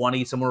 December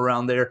 20, somewhere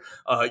around there.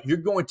 You're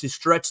going to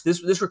stretch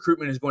this. This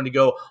recruitment is going to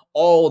go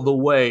all the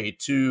way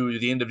to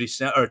the end of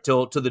December, or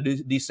to the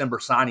December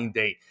signing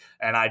date.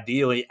 And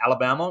ideally,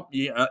 Alabama,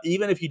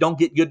 even if you don't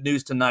get good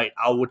news tonight,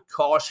 I would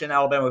caution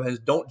Alabama fans,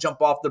 don't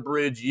jump off the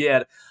bridge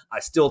yet.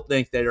 I still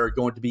think they are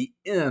going to be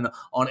in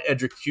on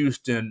Edric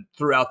Houston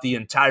throughout the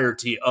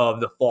entirety of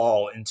the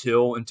fall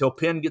until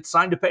Penn gets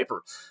signed to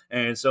paper.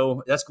 And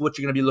so that's what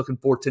you're going to be looking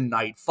for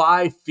tonight.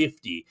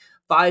 5:50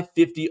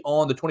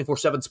 on the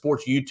 24/7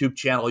 Sports YouTube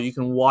channel. You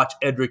can watch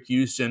Edric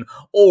Houston,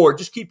 or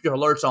just keep your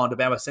alerts on to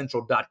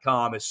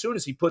BamaCentral.com. As soon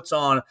as if he puts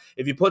on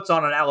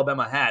an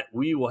Alabama hat,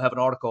 we will have an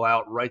article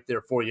out right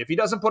there for you. If he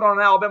doesn't put on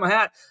an Alabama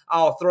hat,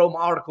 I'll throw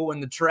my article in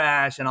the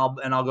trash and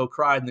I'll go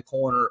cry in the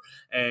corner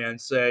and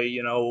say,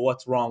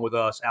 what's wrong with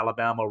us,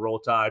 Alabama, roll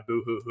tide,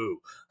 boo hoo hoo.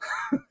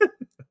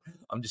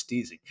 I'm just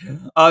teasing.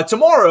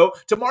 Tomorrow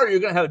you're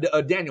going to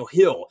have Daniel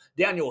Hill.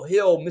 Daniel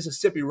Hill,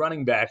 Mississippi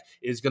running back,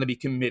 is going to be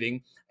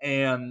committing,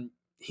 and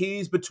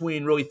he's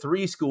between really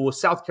 3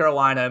 schools: South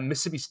Carolina,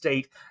 Mississippi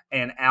State,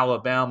 and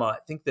Alabama. I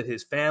think that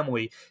his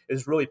family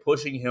is really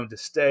pushing him to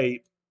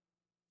stay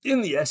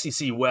in the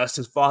SEC West.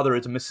 His father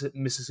is a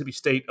Mississippi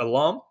State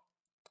alum,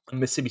 a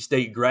Mississippi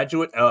State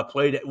graduate,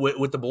 played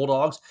with the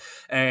Bulldogs,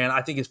 and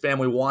I think his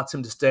family wants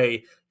him to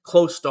stay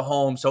close to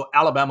home. So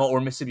Alabama or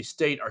Mississippi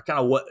State are kind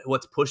of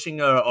what's pushing,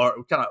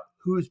 or kind of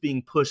who's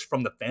being pushed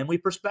from the family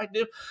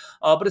perspective.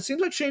 But it seems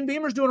like Shane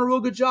Beamer's doing a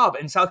real good job,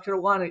 and South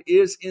Carolina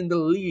is in the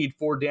lead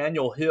for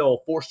Daniel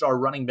Hill, 4-star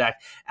running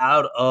back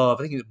out of,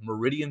 I think it's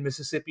Meridian,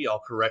 Mississippi. I'll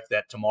correct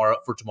that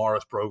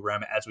tomorrow's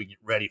program as we get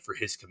ready for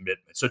his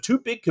commitment. So 2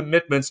 big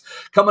commitments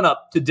coming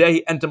up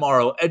today and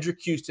tomorrow: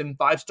 Edric Houston,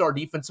 5-star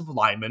defensive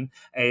lineman,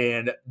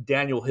 and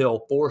Daniel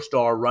Hill,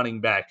 4-star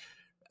running back.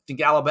 I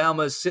think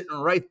Alabama is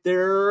sitting right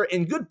there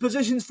in good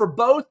positions for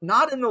both,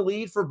 not in the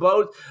lead for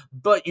both,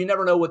 but you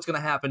never know what's going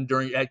to happen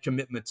at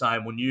commitment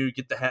time. When you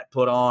get the hat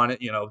put on,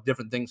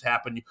 different things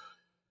happen,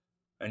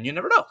 and you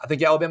never know. I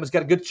think Alabama's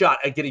got a good shot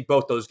at getting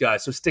both those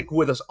guys. So stick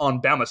with us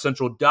on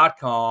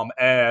BamaCentral.com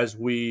as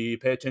we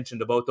pay attention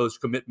to both those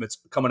commitments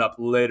coming up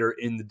later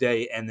in the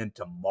day and then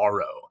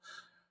tomorrow.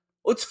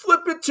 Let's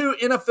flip it to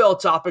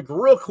NFL topic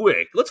real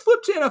quick. Let's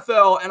flip to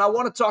NFL, and I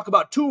want to talk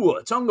about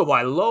Tua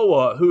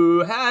Tagovailoa,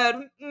 who had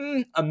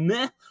a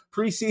meh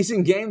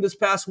preseason game this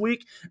past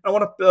week. I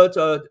want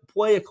to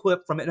play a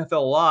clip from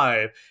NFL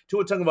Live.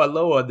 Tua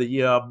Tagovailoa,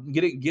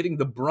 getting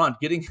the brunt,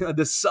 getting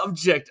the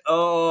subject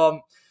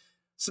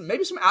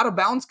maybe some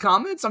out-of-bounds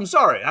comments. I'm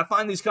sorry. I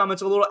find these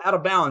comments a little out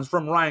of bounds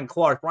from Ryan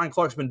Clark. Ryan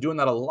Clark's been doing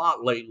that a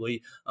lot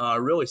lately,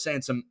 really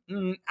saying some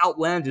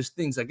outlandish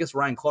things. I guess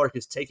Ryan Clark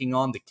is taking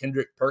on the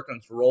Kendrick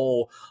Perkins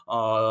role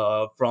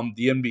from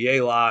the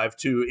NBA Live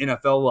to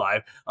NFL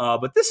Live.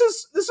 But this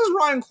is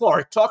Ryan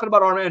Clark talking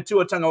about our man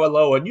Tua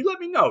Tagovailoa, and you let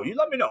me know.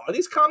 Are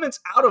these comments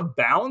out of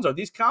bounds? Are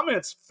these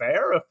comments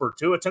fair for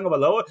Tua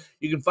Tagovailoa?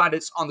 You can find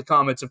us on the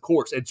comments, of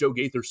course, at Joe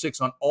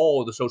Gaither6 on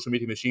all the social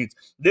media machines.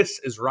 This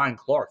is Ryan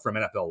Clark from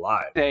NFL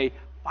Live. Today,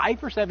 5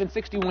 for 7,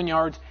 61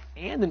 yards,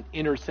 and an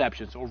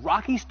interception. So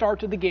rocky start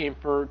to the game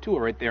for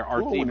Tua right there.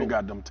 Tua even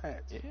got them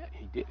tats. Yeah,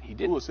 he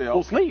did. Tua said,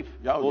 full sleeve.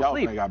 Y'all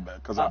think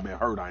because I've been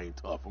hurt, I ain't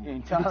tough.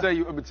 I'm gonna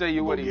tell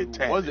you what he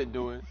wasn't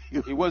doing.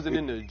 He wasn't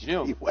in the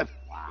gym.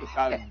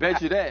 I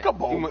bet you that.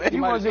 Come on, he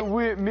wasn't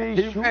with me.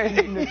 He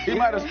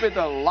might have spent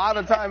a lot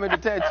of time at the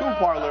tattoo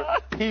parlor.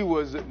 He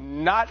was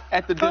not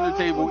at the dinner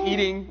table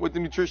eating what the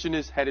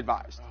nutritionist had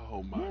advised.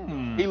 Oh my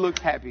God. He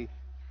looks happy.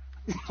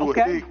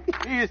 Okay.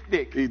 He is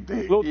thick. He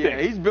thick.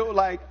 He's built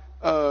like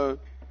a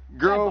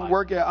girl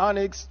work at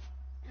Onyx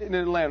in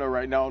Atlanta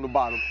right now on the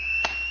bottom.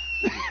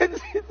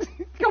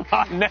 Come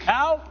on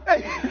now.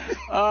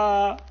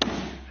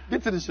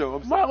 Get to the show.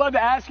 Am I allowed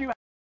to ask you?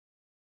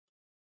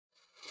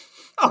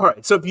 All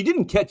right, so if you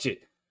didn't catch it,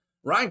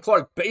 Ryan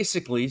Clark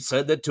basically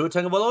said that Tua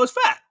Tagovailoa is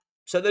fat.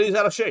 Said that he's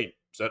out of shape.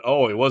 Said,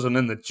 he wasn't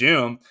in the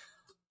gym.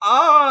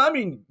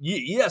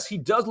 Yes, he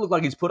does look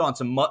like he's put on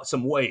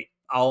some weight.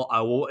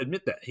 I will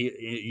admit that.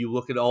 You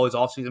look at all his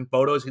offseason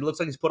photos, he looks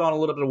like he's put on a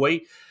little bit of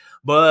weight.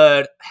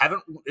 But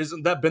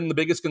isn't that been the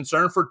biggest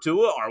concern for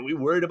Tua? Are we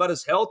worried about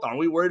his health? Are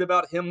we worried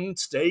about him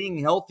staying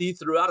healthy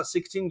throughout a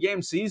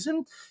 16-game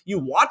season? You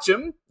watch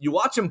him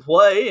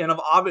play, and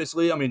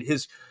obviously,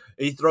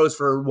 he throws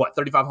for,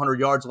 3,500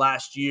 yards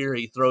last year.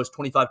 He throws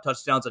 25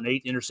 touchdowns and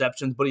 8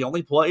 interceptions, but he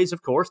only plays,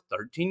 of course,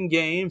 13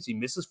 games. He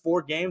misses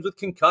 4 games with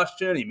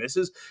concussion. He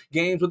misses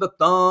games with a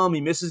thumb. He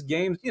misses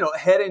games,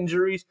 head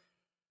injuries.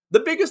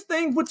 The biggest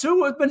thing with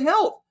Tua has been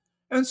health.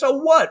 And so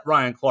what,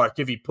 Ryan Clark,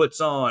 if he puts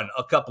on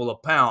a couple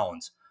of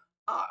pounds?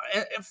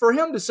 And for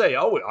him to say,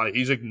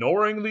 he's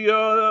ignoring the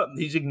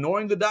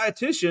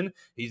dietitian,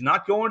 he's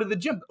not going to the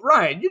gym.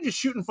 Ryan, you're just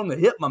shooting from the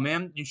hip, my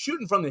man. You're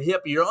shooting from the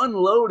hip. You're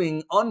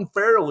unloading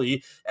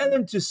unfairly. And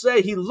then to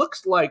say he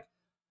looks like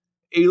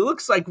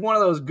one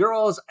of those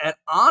girls at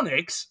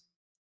Onyx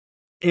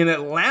in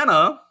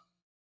Atlanta.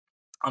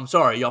 I'm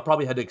sorry, y'all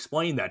probably had to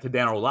explain that to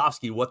Dan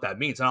Orlovsky what that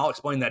means, and I'll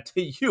explain that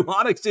to you.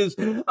 Onyx is,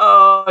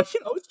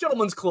 it's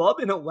gentleman's club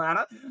in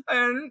Atlanta,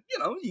 and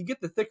you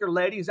get the thicker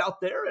ladies out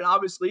there, and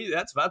obviously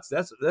that's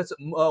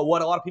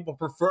what a lot of people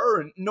prefer,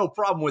 and no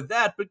problem with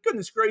that. But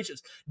goodness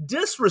gracious,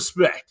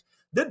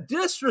 the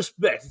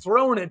disrespect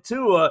thrown at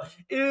Tua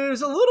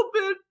is a little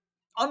bit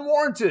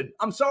unwarranted.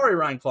 I'm sorry,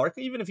 Ryan Clark.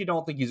 Even if you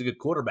don't think he's a good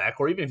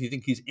quarterback, or even if you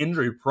think he's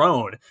injury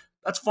prone.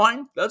 That's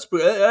fine.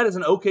 That is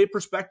an okay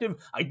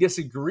perspective. I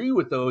disagree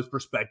with those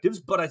perspectives,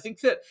 but I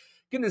think that,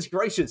 goodness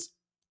gracious,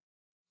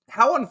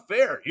 how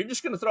unfair. You're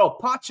just going to throw a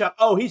pot shot.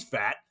 Oh, he's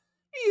fat.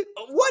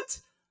 What?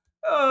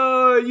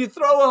 You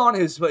throw on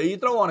his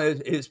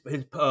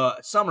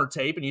summer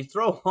tape, and you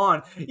throw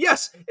on,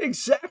 yes,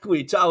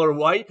 exactly, Tyler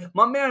White.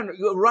 My man,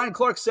 Ryan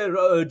Clark said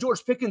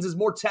George Pickens is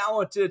more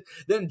talented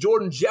than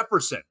Justin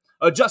Jefferson.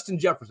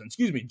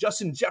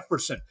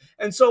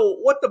 And so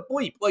what the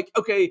bleep?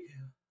 Okay,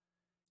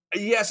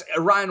 yes,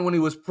 Ryan, when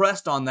he was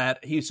pressed on that,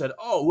 he said,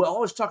 I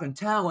was talking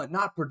talent,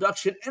 not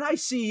production. And I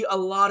see a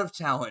lot of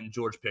talent in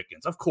George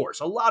Pickens. Of course,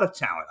 a lot of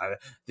talent. I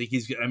think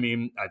he's going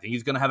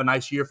to have a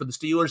nice year for the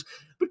Steelers.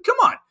 But come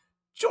on.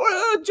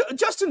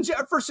 Justin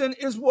Jefferson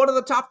is one of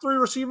the top 3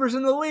 receivers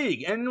in the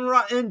league,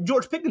 and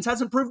George Pickens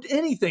hasn't proved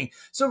anything.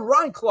 So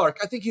Ryan Clark,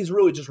 I think he's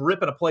really just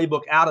ripping a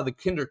playbook out of the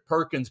Kendrick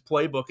Perkins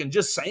playbook and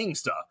just saying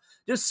stuff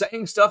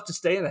to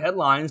stay in the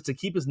headlines, to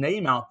keep his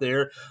name out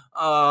there.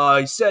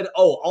 He said,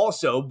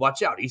 also,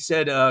 watch out. He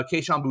said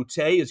Kayshon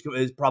Boutte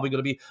is probably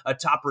going to be a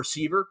top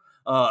receiver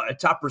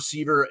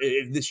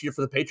this year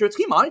for the Patriots.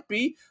 He might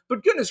be,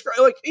 but goodness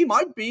gracious, he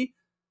might be.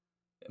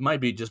 It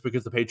might be just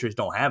because the Patriots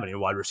don't have any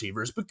wide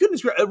receivers. But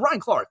goodness gracious, Ryan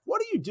Clark,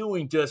 what are you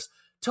doing just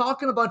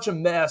talking a bunch of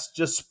mess,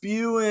 just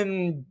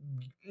spewing,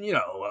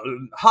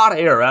 hot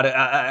air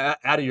out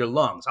of your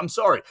lungs? I'm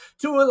sorry.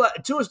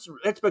 To his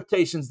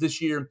expectations this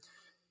year,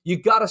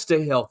 you got to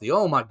stay healthy.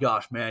 Oh, my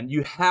gosh, man.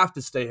 You have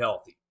to stay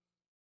healthy.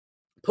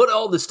 Put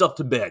all this stuff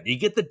to bed. You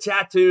get the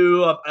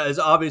tattoo, as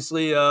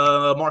obviously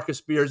Marcus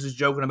Spears is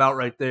joking about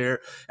right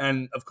there.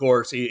 And, of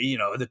course,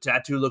 the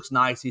tattoo looks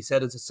nice. He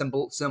said it's a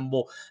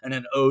symbol and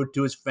an ode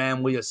to his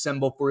family, a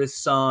symbol for his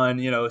son,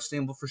 a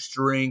symbol for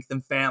strength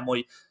and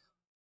family.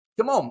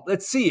 Come on,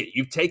 let's see it.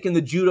 You've taken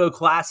the judo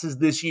classes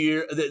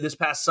this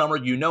past summer.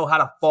 You know how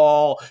to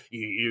fall.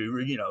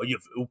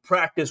 You've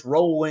practiced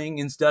rolling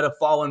instead of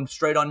falling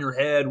straight on your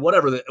head,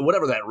 whatever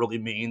that really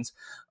means.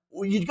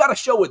 You got to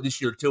show it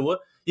this year, Tua.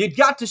 You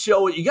got to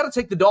show it. You got to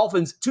take the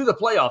Dolphins to the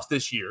playoffs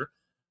this year.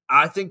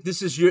 I think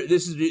this is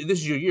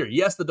your year.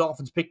 Yes, the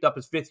Dolphins picked up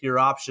his 5th-year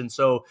option,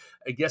 so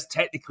I guess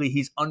technically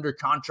he's under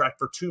contract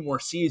for 2 more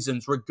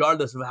seasons,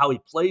 regardless of how he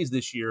plays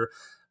this year.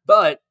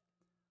 But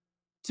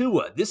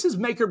Tua, this is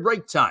make or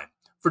break time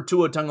for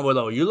Tua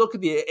Tagovailoa. You look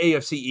at the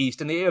AFC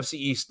East, and the AFC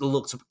East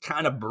looks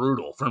kind of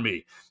brutal for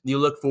me. You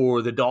look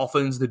for the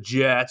Dolphins, the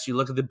Jets, you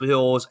look at the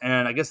Bills,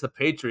 and I guess the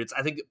Patriots.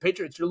 I think the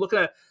Patriots, you're looking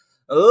at,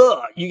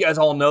 you guys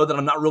all know that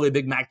I'm not really a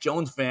big Mac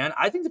Jones fan.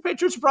 I think the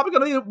Patriots are probably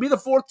going to be the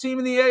 4th team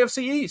in the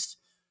AFC East.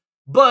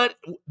 But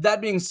that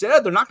being said,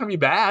 they're not going to be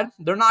bad.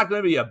 They're not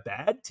going to be a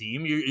bad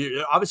team.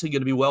 You're obviously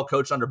going to be well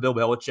coached under Bill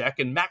Belichick,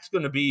 and Mac's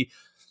going to be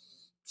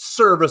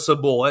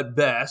serviceable at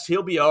best.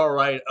 He'll be all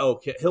right.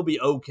 Okay, he'll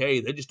be okay.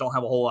 They just don't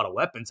have a whole lot of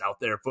weapons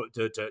out there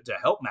to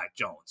help Mac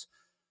Jones.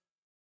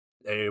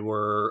 They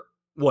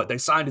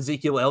signed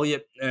Ezekiel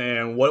Elliott,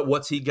 and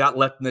what's he got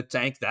left in the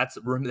tank? That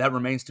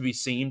remains to be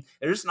seen.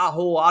 There's not a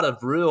whole lot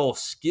of real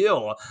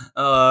skill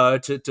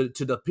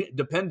to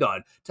depend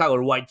on.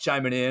 Tyler White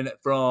chiming in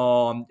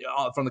from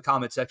the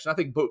comment section. I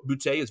think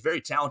Boutte is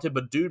very talented,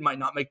 but dude might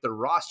not make the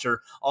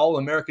roster.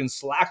 All-American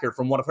slacker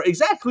from one of her.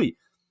 Exactly.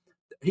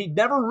 He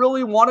never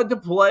really wanted to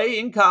play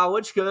in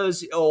college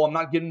because, I'm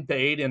not getting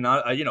paid, and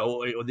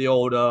the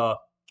old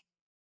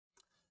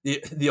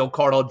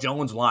Cardell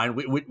Jones line.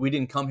 We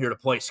didn't come here to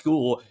play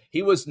school.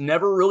 He was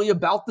never really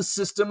about the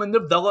system and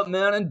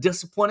development and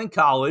discipline in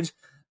college.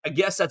 I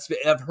guess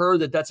I've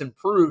heard that's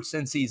improved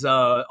since he's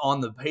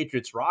on the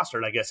Patriots roster.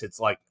 And I guess it's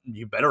like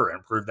you better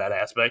improve that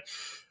aspect.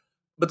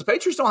 But the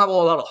Patriots don't have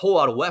a whole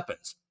lot of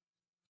weapons.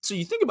 So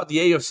you think about the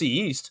AFC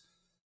East.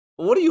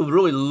 What are you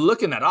really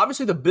looking at?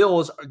 Obviously, the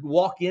Bills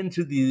walk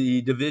into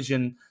the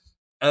division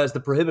as the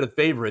prohibitive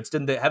favorites.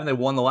 Haven't they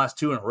won the last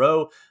 2 in a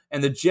row?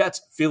 And the Jets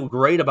feel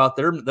great about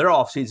their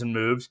offseason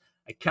moves.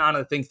 I kind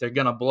of think they're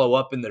going to blow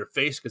up in their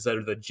face because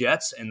they're the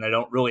Jets and they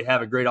don't really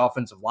have a great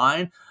offensive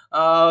line.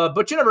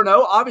 But you never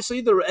know.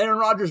 Obviously, the Aaron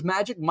Rodgers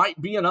magic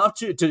might be enough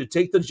to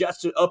take the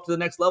Jets up to the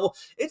next level.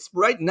 It's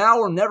right now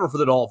or never for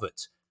the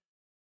Dolphins.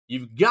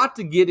 You've got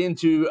to get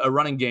into a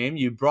running game.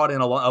 You brought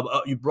in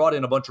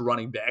a bunch of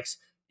running backs.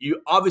 You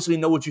obviously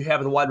know what you have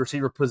at the wide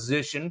receiver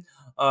position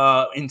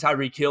in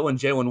Tyreek Hill and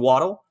Jalen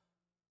Waddle.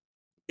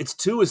 It's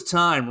Tua's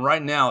time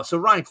right now. So,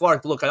 Ryan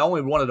Clark, look, I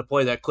only wanted to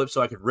play that clip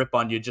so I could rip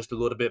on you just a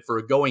little bit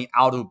for going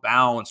out of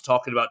bounds,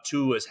 talking about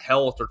Tua's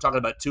health or talking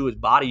about Tua's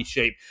body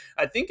shape.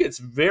 I think it's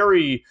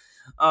very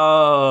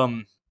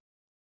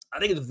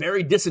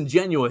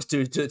disingenuous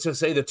to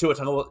say that Tua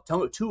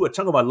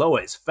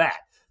Tagovailoa is fat,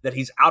 that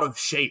he's out of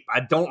shape. I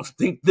don't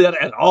think that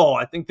at all.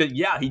 I think that,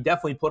 he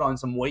definitely put on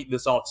some weight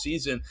this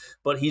offseason,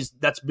 but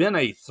that's been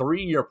a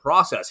 3-year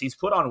process. He's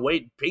put on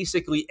weight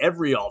basically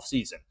every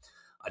offseason.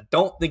 I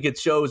don't think it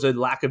shows a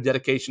lack of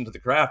dedication to the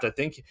craft. I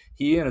think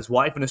he and his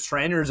wife and his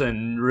trainers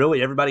and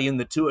really everybody in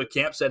the Tua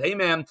camp said, hey,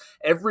 man,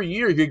 every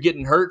year you're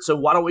getting hurt, so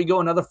why don't we go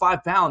another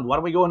 5 pounds? Why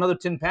don't we go another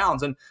 10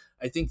 pounds? And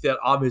I think that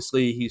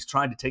obviously he's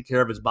trying to take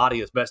care of his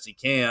body as best he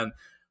can.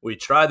 We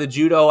try the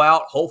judo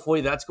out. Hopefully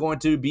that's going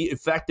to be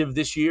effective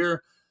this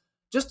year.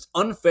 Just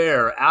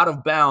unfair, out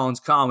of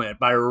bounds comment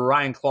by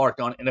Ryan Clark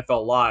on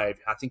NFL Live.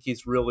 I think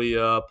he's really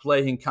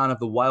playing kind of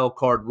the wild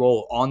card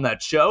role on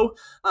that show.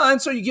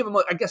 And so you give him,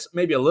 I guess,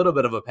 maybe a little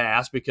bit of a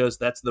pass because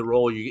that's the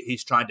role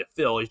he's trying to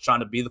fill. He's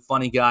trying to be the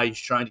funny guy. He's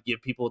trying to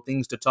give people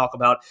things to talk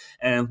about.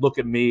 And look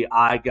at me.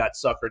 I got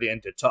suckered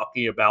into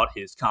talking about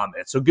his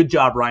comments. So good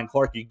job, Ryan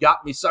Clark. You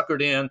got me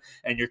suckered in,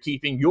 and you're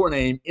keeping your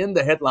name in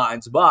the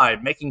headlines by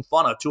making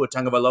fun of Tua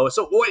Tagovailoa.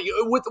 So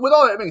with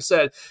all that being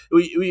said,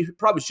 we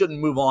probably shouldn't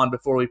move on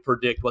before we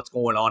predict what's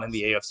going on in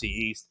the AFC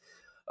East.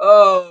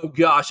 Oh,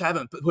 gosh, I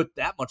haven't put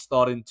that much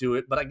thought into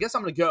it, but I guess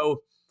I'm going to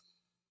go.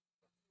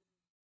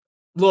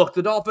 Look,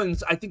 the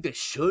Dolphins, I think they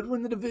should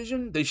win the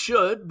division. They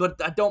should,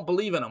 but I don't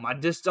believe in them. I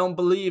just don't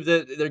believe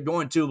that they're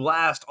going to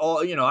last all,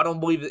 I don't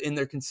believe in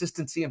their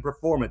consistency and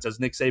performance, as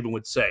Nick Saban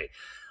would say.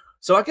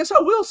 So I guess I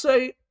will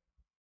say,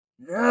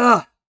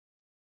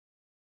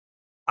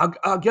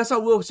 I guess I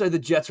will say the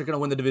Jets are going to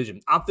win the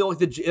division. I feel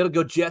like it'll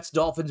go Jets,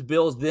 Dolphins,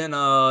 Bills,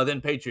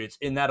 then Patriots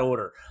in that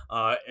order.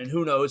 And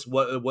who knows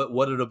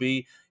what it'll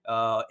be.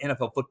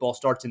 NFL football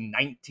starts in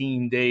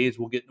 19 days.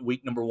 We'll get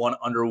week number 1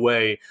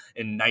 underway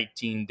in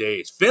 19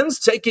 days. Fins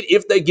take it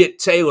if they get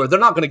Taylor. They're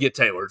not going to get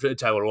Taylor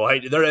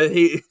White.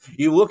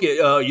 You look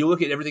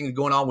at everything that's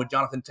going on with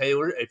Jonathan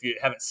Taylor. If you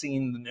haven't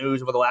seen the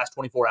news over the last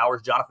 24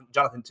 hours,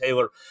 Jonathan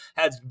Taylor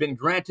has been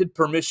granted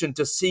permission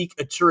to seek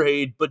a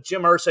trade, but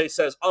Jim Irsay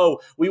says,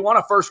 we want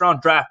a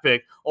first-round draft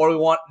pick, or we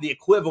want the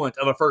equivalent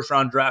of a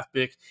first-round draft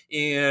pick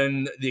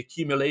in the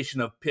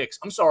accumulation of picks.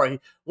 I'm sorry,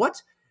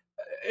 what?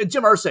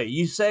 Jim Irsay,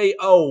 you say,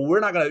 you're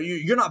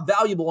not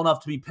valuable enough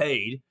to be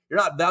paid. You're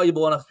not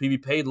valuable enough to be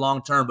paid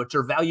long-term, but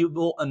you're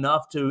valuable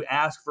enough to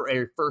ask for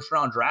a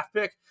first-round draft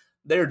pick?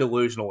 They're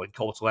delusional in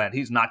Colts land.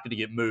 He's not going to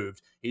get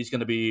moved. He's going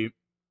to be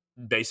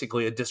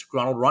basically a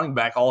disgruntled running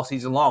back all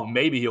season long.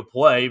 Maybe he'll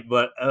play,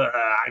 but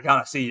I kind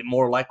of see it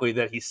more likely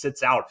that he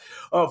sits out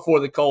for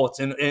the Colts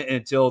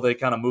until they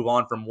kind of move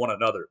on from one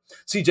another.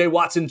 CJ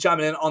Watson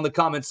chiming in on the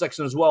comment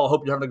section as well.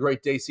 Hope you're having a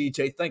great day,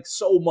 CJ. Thanks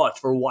so much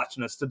for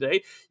watching us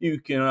today. You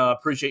can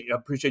appreciate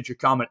your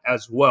comment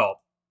as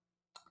well.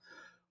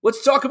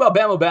 Let's talk about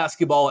Bama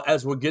basketball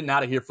as we're getting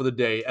out of here for the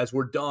day, as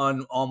we're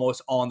done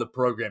almost on the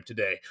program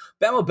today.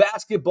 Bama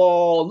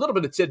basketball, a little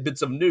bit of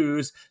tidbits of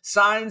news,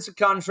 signs a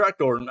contract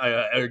or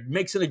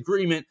makes an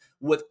agreement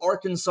with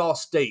Arkansas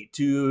State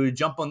to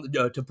jump on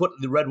to put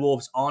the Red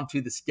Wolves onto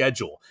the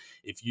schedule.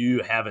 If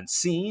you haven't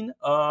seen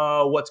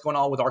what's going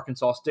on with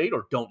Arkansas State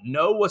or don't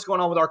know what's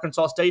going on with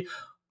Arkansas State,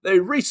 they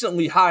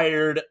recently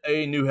hired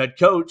a new head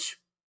coach.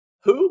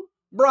 Who?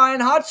 Brian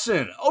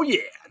Hodgson. Oh,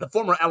 yeah, the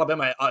former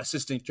Alabama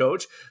assistant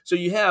coach. So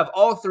you have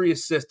all three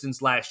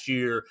assistants last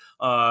year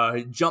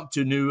jump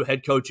to new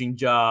head coaching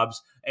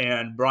jobs,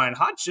 and Brian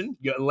Hodgson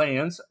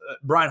lands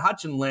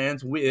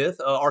with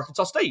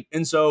Arkansas State.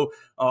 And so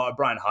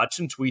Brian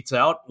Hodgson tweets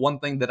out, one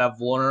thing that I've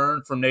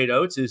learned from Nate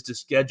Oates is to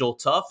schedule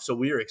tough. So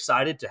we are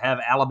excited to have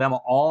Alabama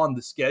on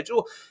the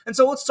schedule. And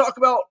so let's talk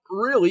about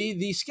really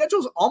the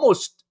schedule's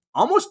almost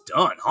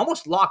done,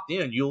 almost locked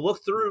in. You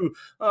look through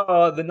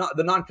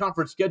the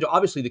non-conference schedule.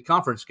 Obviously, the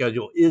conference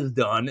schedule is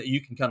done. You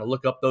can kind of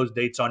look up those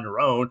dates on your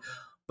own.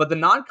 But the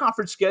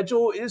non-conference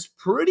schedule is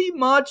pretty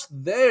much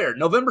there.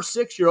 November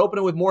 6th, you're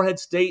opening with Morehead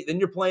State. Then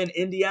you're playing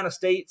Indiana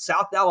State,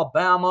 South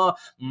Alabama,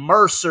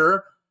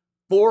 Mercer.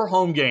 4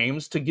 home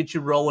games to get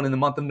you rolling in the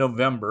month of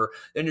November.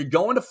 Then you're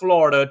going to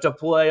Florida to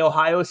play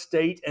Ohio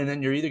State, and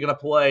then you're either going to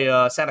play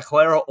Santa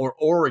Clara or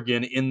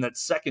Oregon in that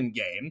second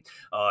game,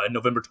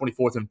 November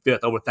 24th and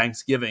 5th over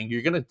Thanksgiving.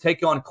 You're going to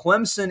take on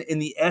Clemson in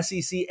the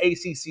SEC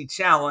ACC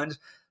Challenge.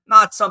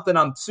 Not something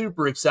I'm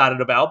super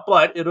excited about,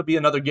 but it'll be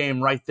another game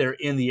right there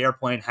in the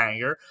airplane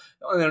hangar.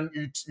 And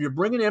then you're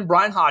bringing in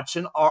Brian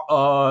Hodgson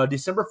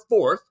December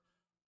 4th,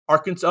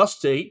 Arkansas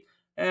State.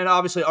 And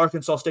obviously,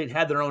 Arkansas State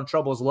had their own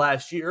troubles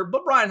last year,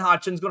 but Brian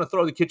Hodgson's going to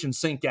throw the kitchen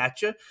sink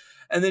at you.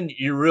 And then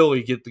you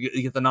really get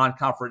the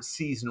non-conference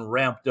season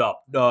ramped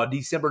up.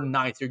 December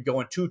 9th, you're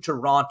going to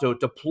Toronto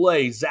to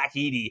play Zach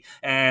Edey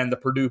and the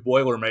Purdue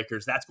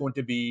Boilermakers. That's going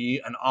to be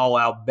an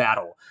all-out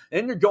battle.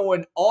 And you're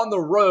going on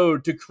the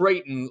road to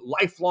Creighton,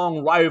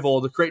 lifelong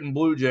rival, the Creighton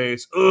Blue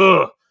Jays.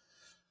 That's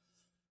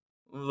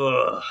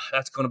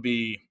going to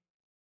be...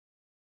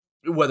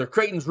 Whether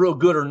Creighton's real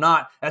good or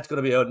not, that's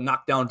going to be a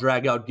knockdown,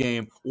 drag-out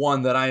game,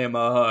 one that I am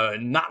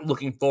not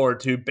looking forward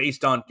to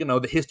based on,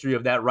 the history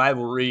of that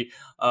rivalry.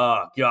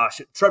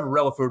 Trevor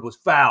Relaford was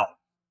fouled.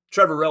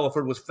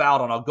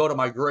 And I'll go to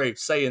my grave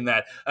saying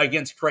that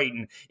against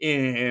Creighton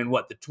in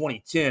the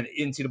 2010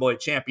 NCAA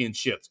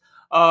championships.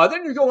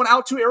 Then you're going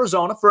out to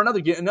Arizona for another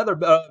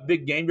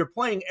big game. You're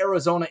playing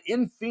Arizona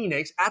in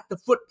Phoenix at the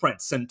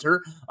Footprint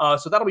Center.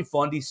 So that'll be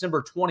fun,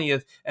 December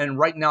 20th. And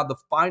right now, the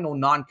final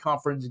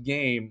non-conference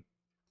game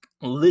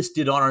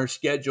listed on our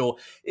schedule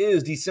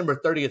is December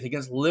 30th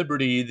against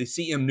Liberty, the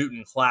CM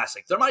Newton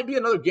Classic. There might be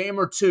another game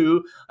or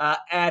two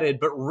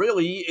added, but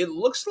really, it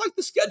looks like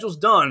the schedule's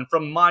done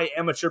from my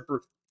amateur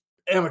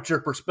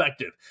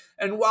perspective.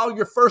 And while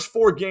your first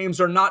 4 games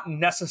are not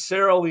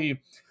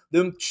necessarily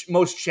the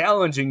most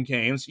challenging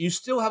games, you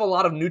still have a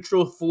lot of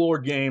neutral floor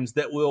games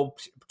that will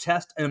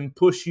test and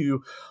push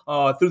you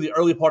through the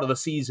early part of the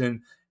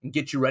season and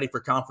get you ready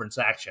for conference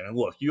action. And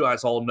look, you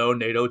guys all know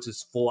Nate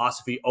Oates'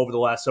 philosophy over the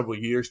last several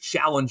years.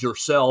 Challenge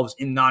yourselves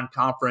in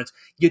non-conference.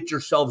 Get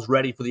yourselves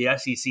ready for the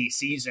SEC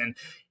season.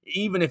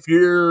 Even if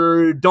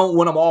you don't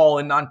win them all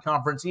in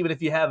non-conference, even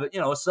if you have a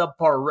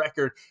subpar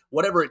record,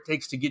 whatever it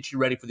takes to get you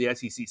ready for the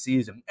SEC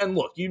season. And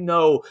look,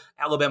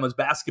 Alabama's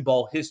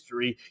basketball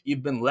history.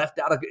 You've been left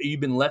out of the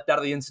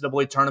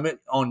NCAA tournament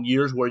on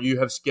years where you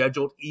have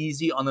scheduled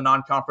easy on the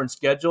non-conference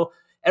schedule.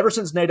 Ever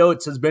since Nate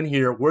Oates has been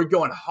here, we're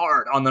going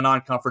hard on the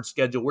non-conference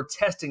schedule. We're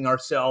testing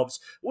ourselves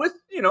with,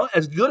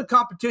 as good a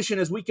competition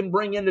as we can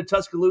bring into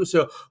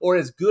Tuscaloosa, or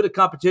as good a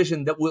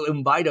competition that will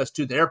invite us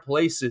to their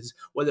places,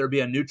 whether it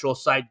be a neutral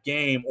site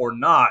game or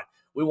not.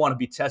 We want to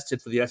be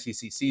tested for the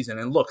SEC season.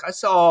 And look, I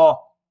saw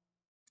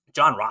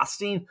John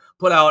Rothstein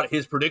put out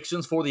his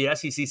predictions for the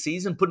SEC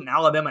season, putting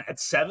Alabama at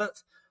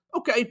 7th.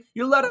 Okay,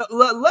 you let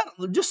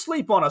just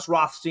sleep on us,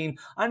 Rothstein.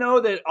 I know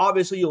that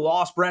obviously you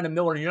lost Brandon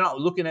Miller and you're not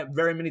looking at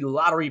very many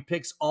lottery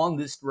picks on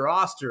this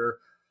roster.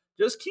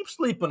 Just keep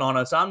sleeping on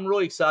us. I'm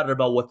really excited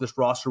about what this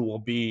roster will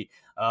be.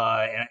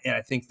 And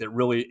I think that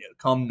really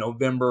come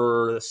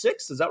November the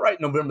 6th, is that right?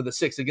 November the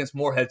 6th against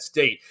Morehead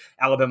State,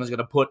 Alabama's going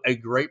to put a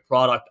great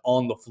product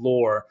on the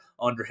floor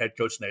under head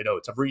coach Nate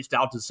Oates. I've reached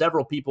out to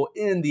several people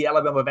in the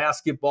Alabama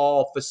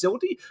basketball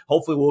facility.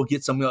 Hopefully we'll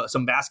get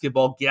some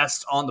basketball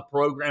guests on the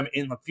program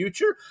in the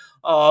future.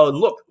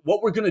 Look,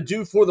 what we're going to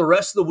do for the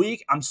rest of the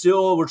week,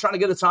 we're trying to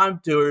get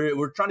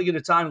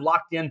a time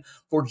locked in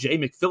for Jay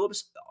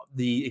McPhillips.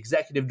 the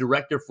executive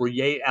director for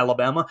Yay,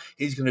 Alabama.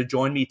 He's going to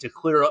join me to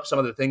clear up some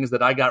of the things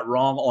that I got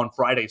wrong on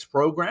Friday's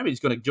program. He's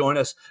going to join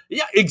us.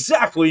 Yeah,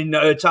 exactly,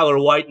 Tyler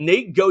White.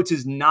 Nate Goetz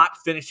is not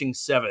finishing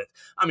 7th.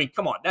 I mean,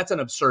 come on, that's an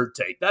absurd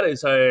take. That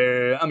is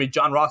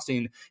John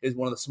Rothstein is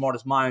one of the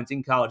smartest minds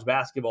in college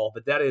basketball,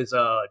 but that is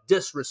a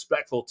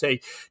disrespectful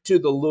take to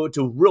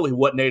really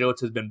what Nate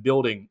Oates has been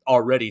building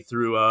already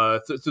through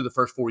the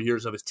first 4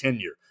 years of his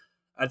tenure.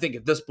 I think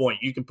at this point,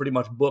 you can pretty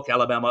much book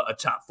Alabama a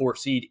top 4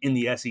 seed in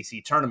the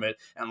SEC tournament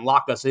and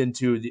lock us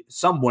into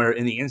somewhere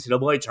in the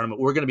NCAA tournament.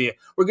 We're going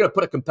to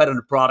put a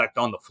competitive product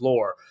on the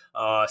floor.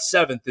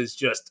 7th is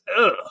just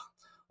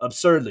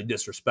absurdly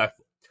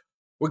disrespectful.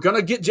 We're going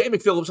to get Jay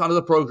McPhillips onto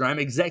the program,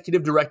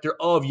 executive director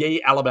of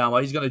Yay, Alabama.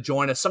 He's going to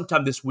join us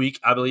sometime this week.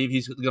 I believe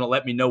he's going to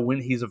let me know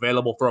when he's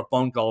available for a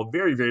phone call.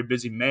 Very, very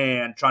busy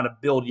man trying to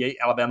build Yay,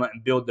 Alabama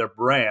and build their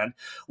brand.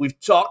 We've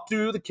talked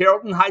to the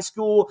Carrollton High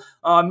School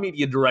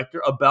media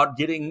director about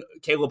getting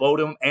Caleb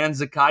Odom and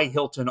Zakai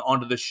Hilton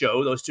onto the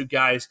show. Those two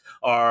guys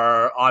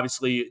are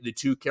obviously the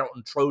two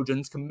Carrollton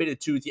Trojans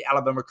committed to the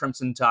Alabama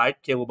Crimson Tide.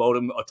 Caleb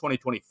Odom, a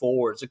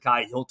 2024,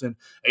 Zakai Hilton,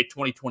 a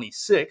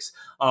 2026.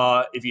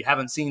 If you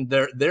haven't seen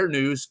their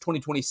news,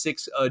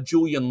 2026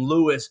 Julian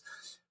Lewis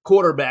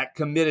quarterback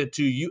committed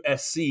to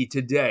USC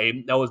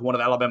today. That was one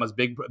of Alabama's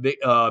big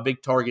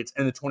targets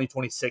in the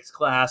 2026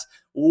 class.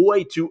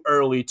 Way too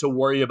early to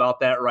worry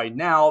about that right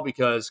now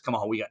because, come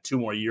on, we got 2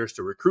 more years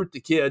to recruit the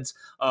kids.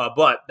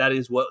 But that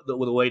is what the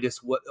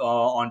latest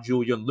on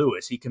Julian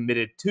Lewis. He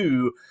committed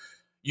to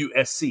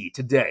USC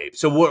today.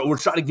 So we're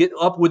trying to get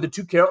up with the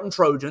 2 Carrollton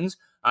Trojans.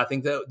 I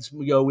think that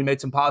we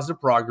made some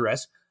positive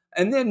progress.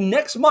 And then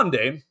next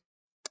Monday,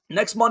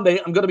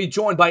 I'm going to be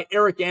joined by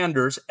Eric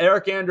Anders.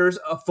 Eric Anders,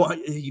 a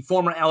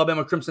former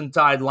Alabama Crimson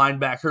Tide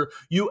linebacker,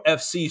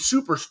 UFC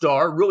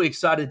superstar. Really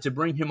excited to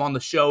bring him on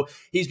the show.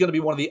 He's going to be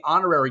one of the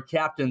honorary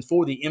captains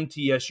for the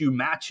MTSU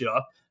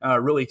matchup.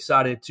 Really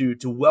excited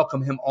to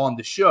welcome him on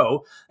the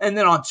show. And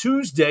then on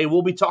Tuesday,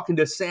 we'll be talking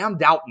to Sam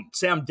Doughton.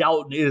 Sam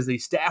Doughton is the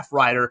staff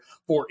writer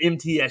for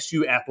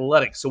MTSU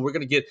Athletics. So we're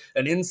going to get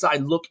an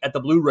inside look at the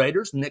Blue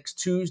Raiders next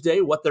Tuesday,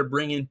 what they're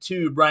bringing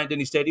to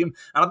Bryant-Denny Stadium.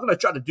 And I'm going to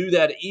try to do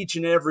that each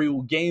and every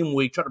game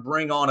week, try to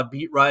bring on a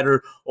beat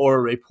writer or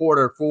a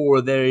reporter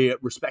for their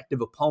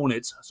respective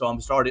opponents. So I'm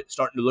starting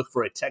to look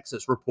for a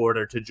Texas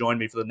reporter to join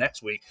me for the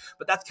next week.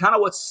 But that's kind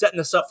of what's setting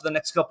us up for the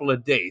next couple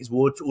of days.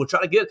 We'll try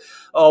to get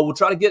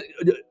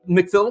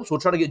McPhillips. We'll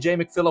try to get Jay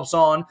McPhillips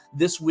on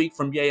this week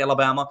from Yay,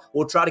 Alabama.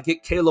 We'll try to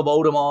get Caleb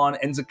Odom on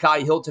and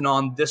Zakai Hilton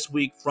on this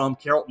week from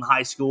Carrollton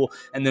High School.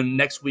 And then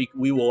next week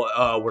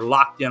we're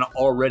locked in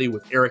already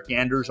with Eric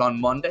Anders on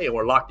Monday, and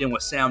we're locked in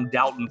with Sam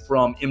Doughton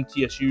from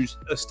MTSU's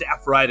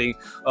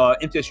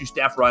MTSU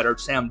staff writer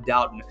Sam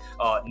Doughton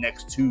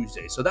next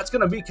Tuesday. So that's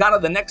going to be kind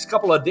of the next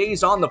couple of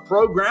days on the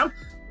program.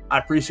 I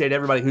appreciate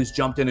everybody who's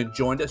jumped in and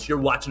joined us. You're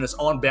watching us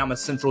on Bama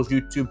Central's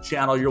YouTube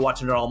channel. You're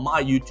watching it on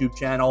my YouTube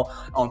channel,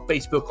 on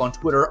Facebook, on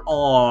Twitter,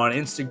 on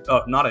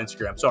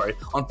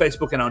on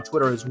Facebook and on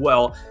Twitter as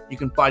well. You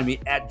can find me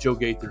at Joe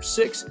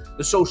Gaither6.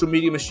 The social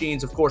media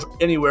machines, of course,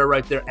 anywhere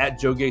right there at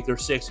Joe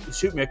Gaither6.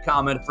 Shoot me a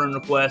comment, a friend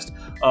request,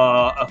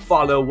 a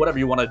follow, whatever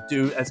you want to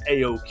do. That's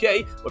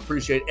A-OK.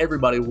 Appreciate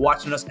everybody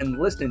watching us and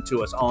listening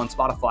to us on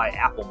Spotify,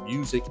 Apple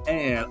Music,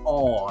 and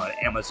on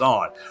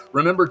Amazon.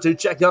 Remember to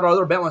check out our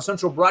other Bama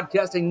Central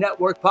Broadcasting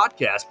Network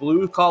podcast,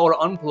 Blue Collar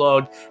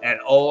Unplugged, and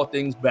all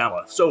things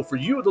Bama. So for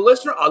you, the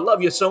listener, I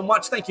love you so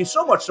much. Thank you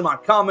so much to my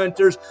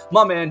commenters,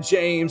 my man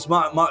James,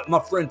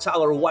 my friend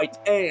Tyler White,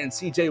 and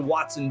CJ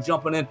Watson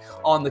jumping in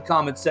on the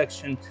comment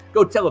section.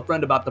 Go tell a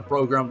friend about the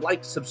program.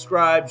 Like,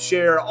 subscribe,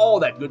 share, all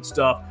that good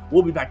stuff.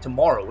 We'll be back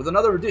tomorrow with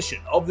another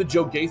edition of the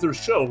Joe Gaither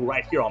Show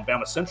right here on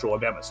Bama Central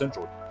and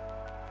BamaCentral.com.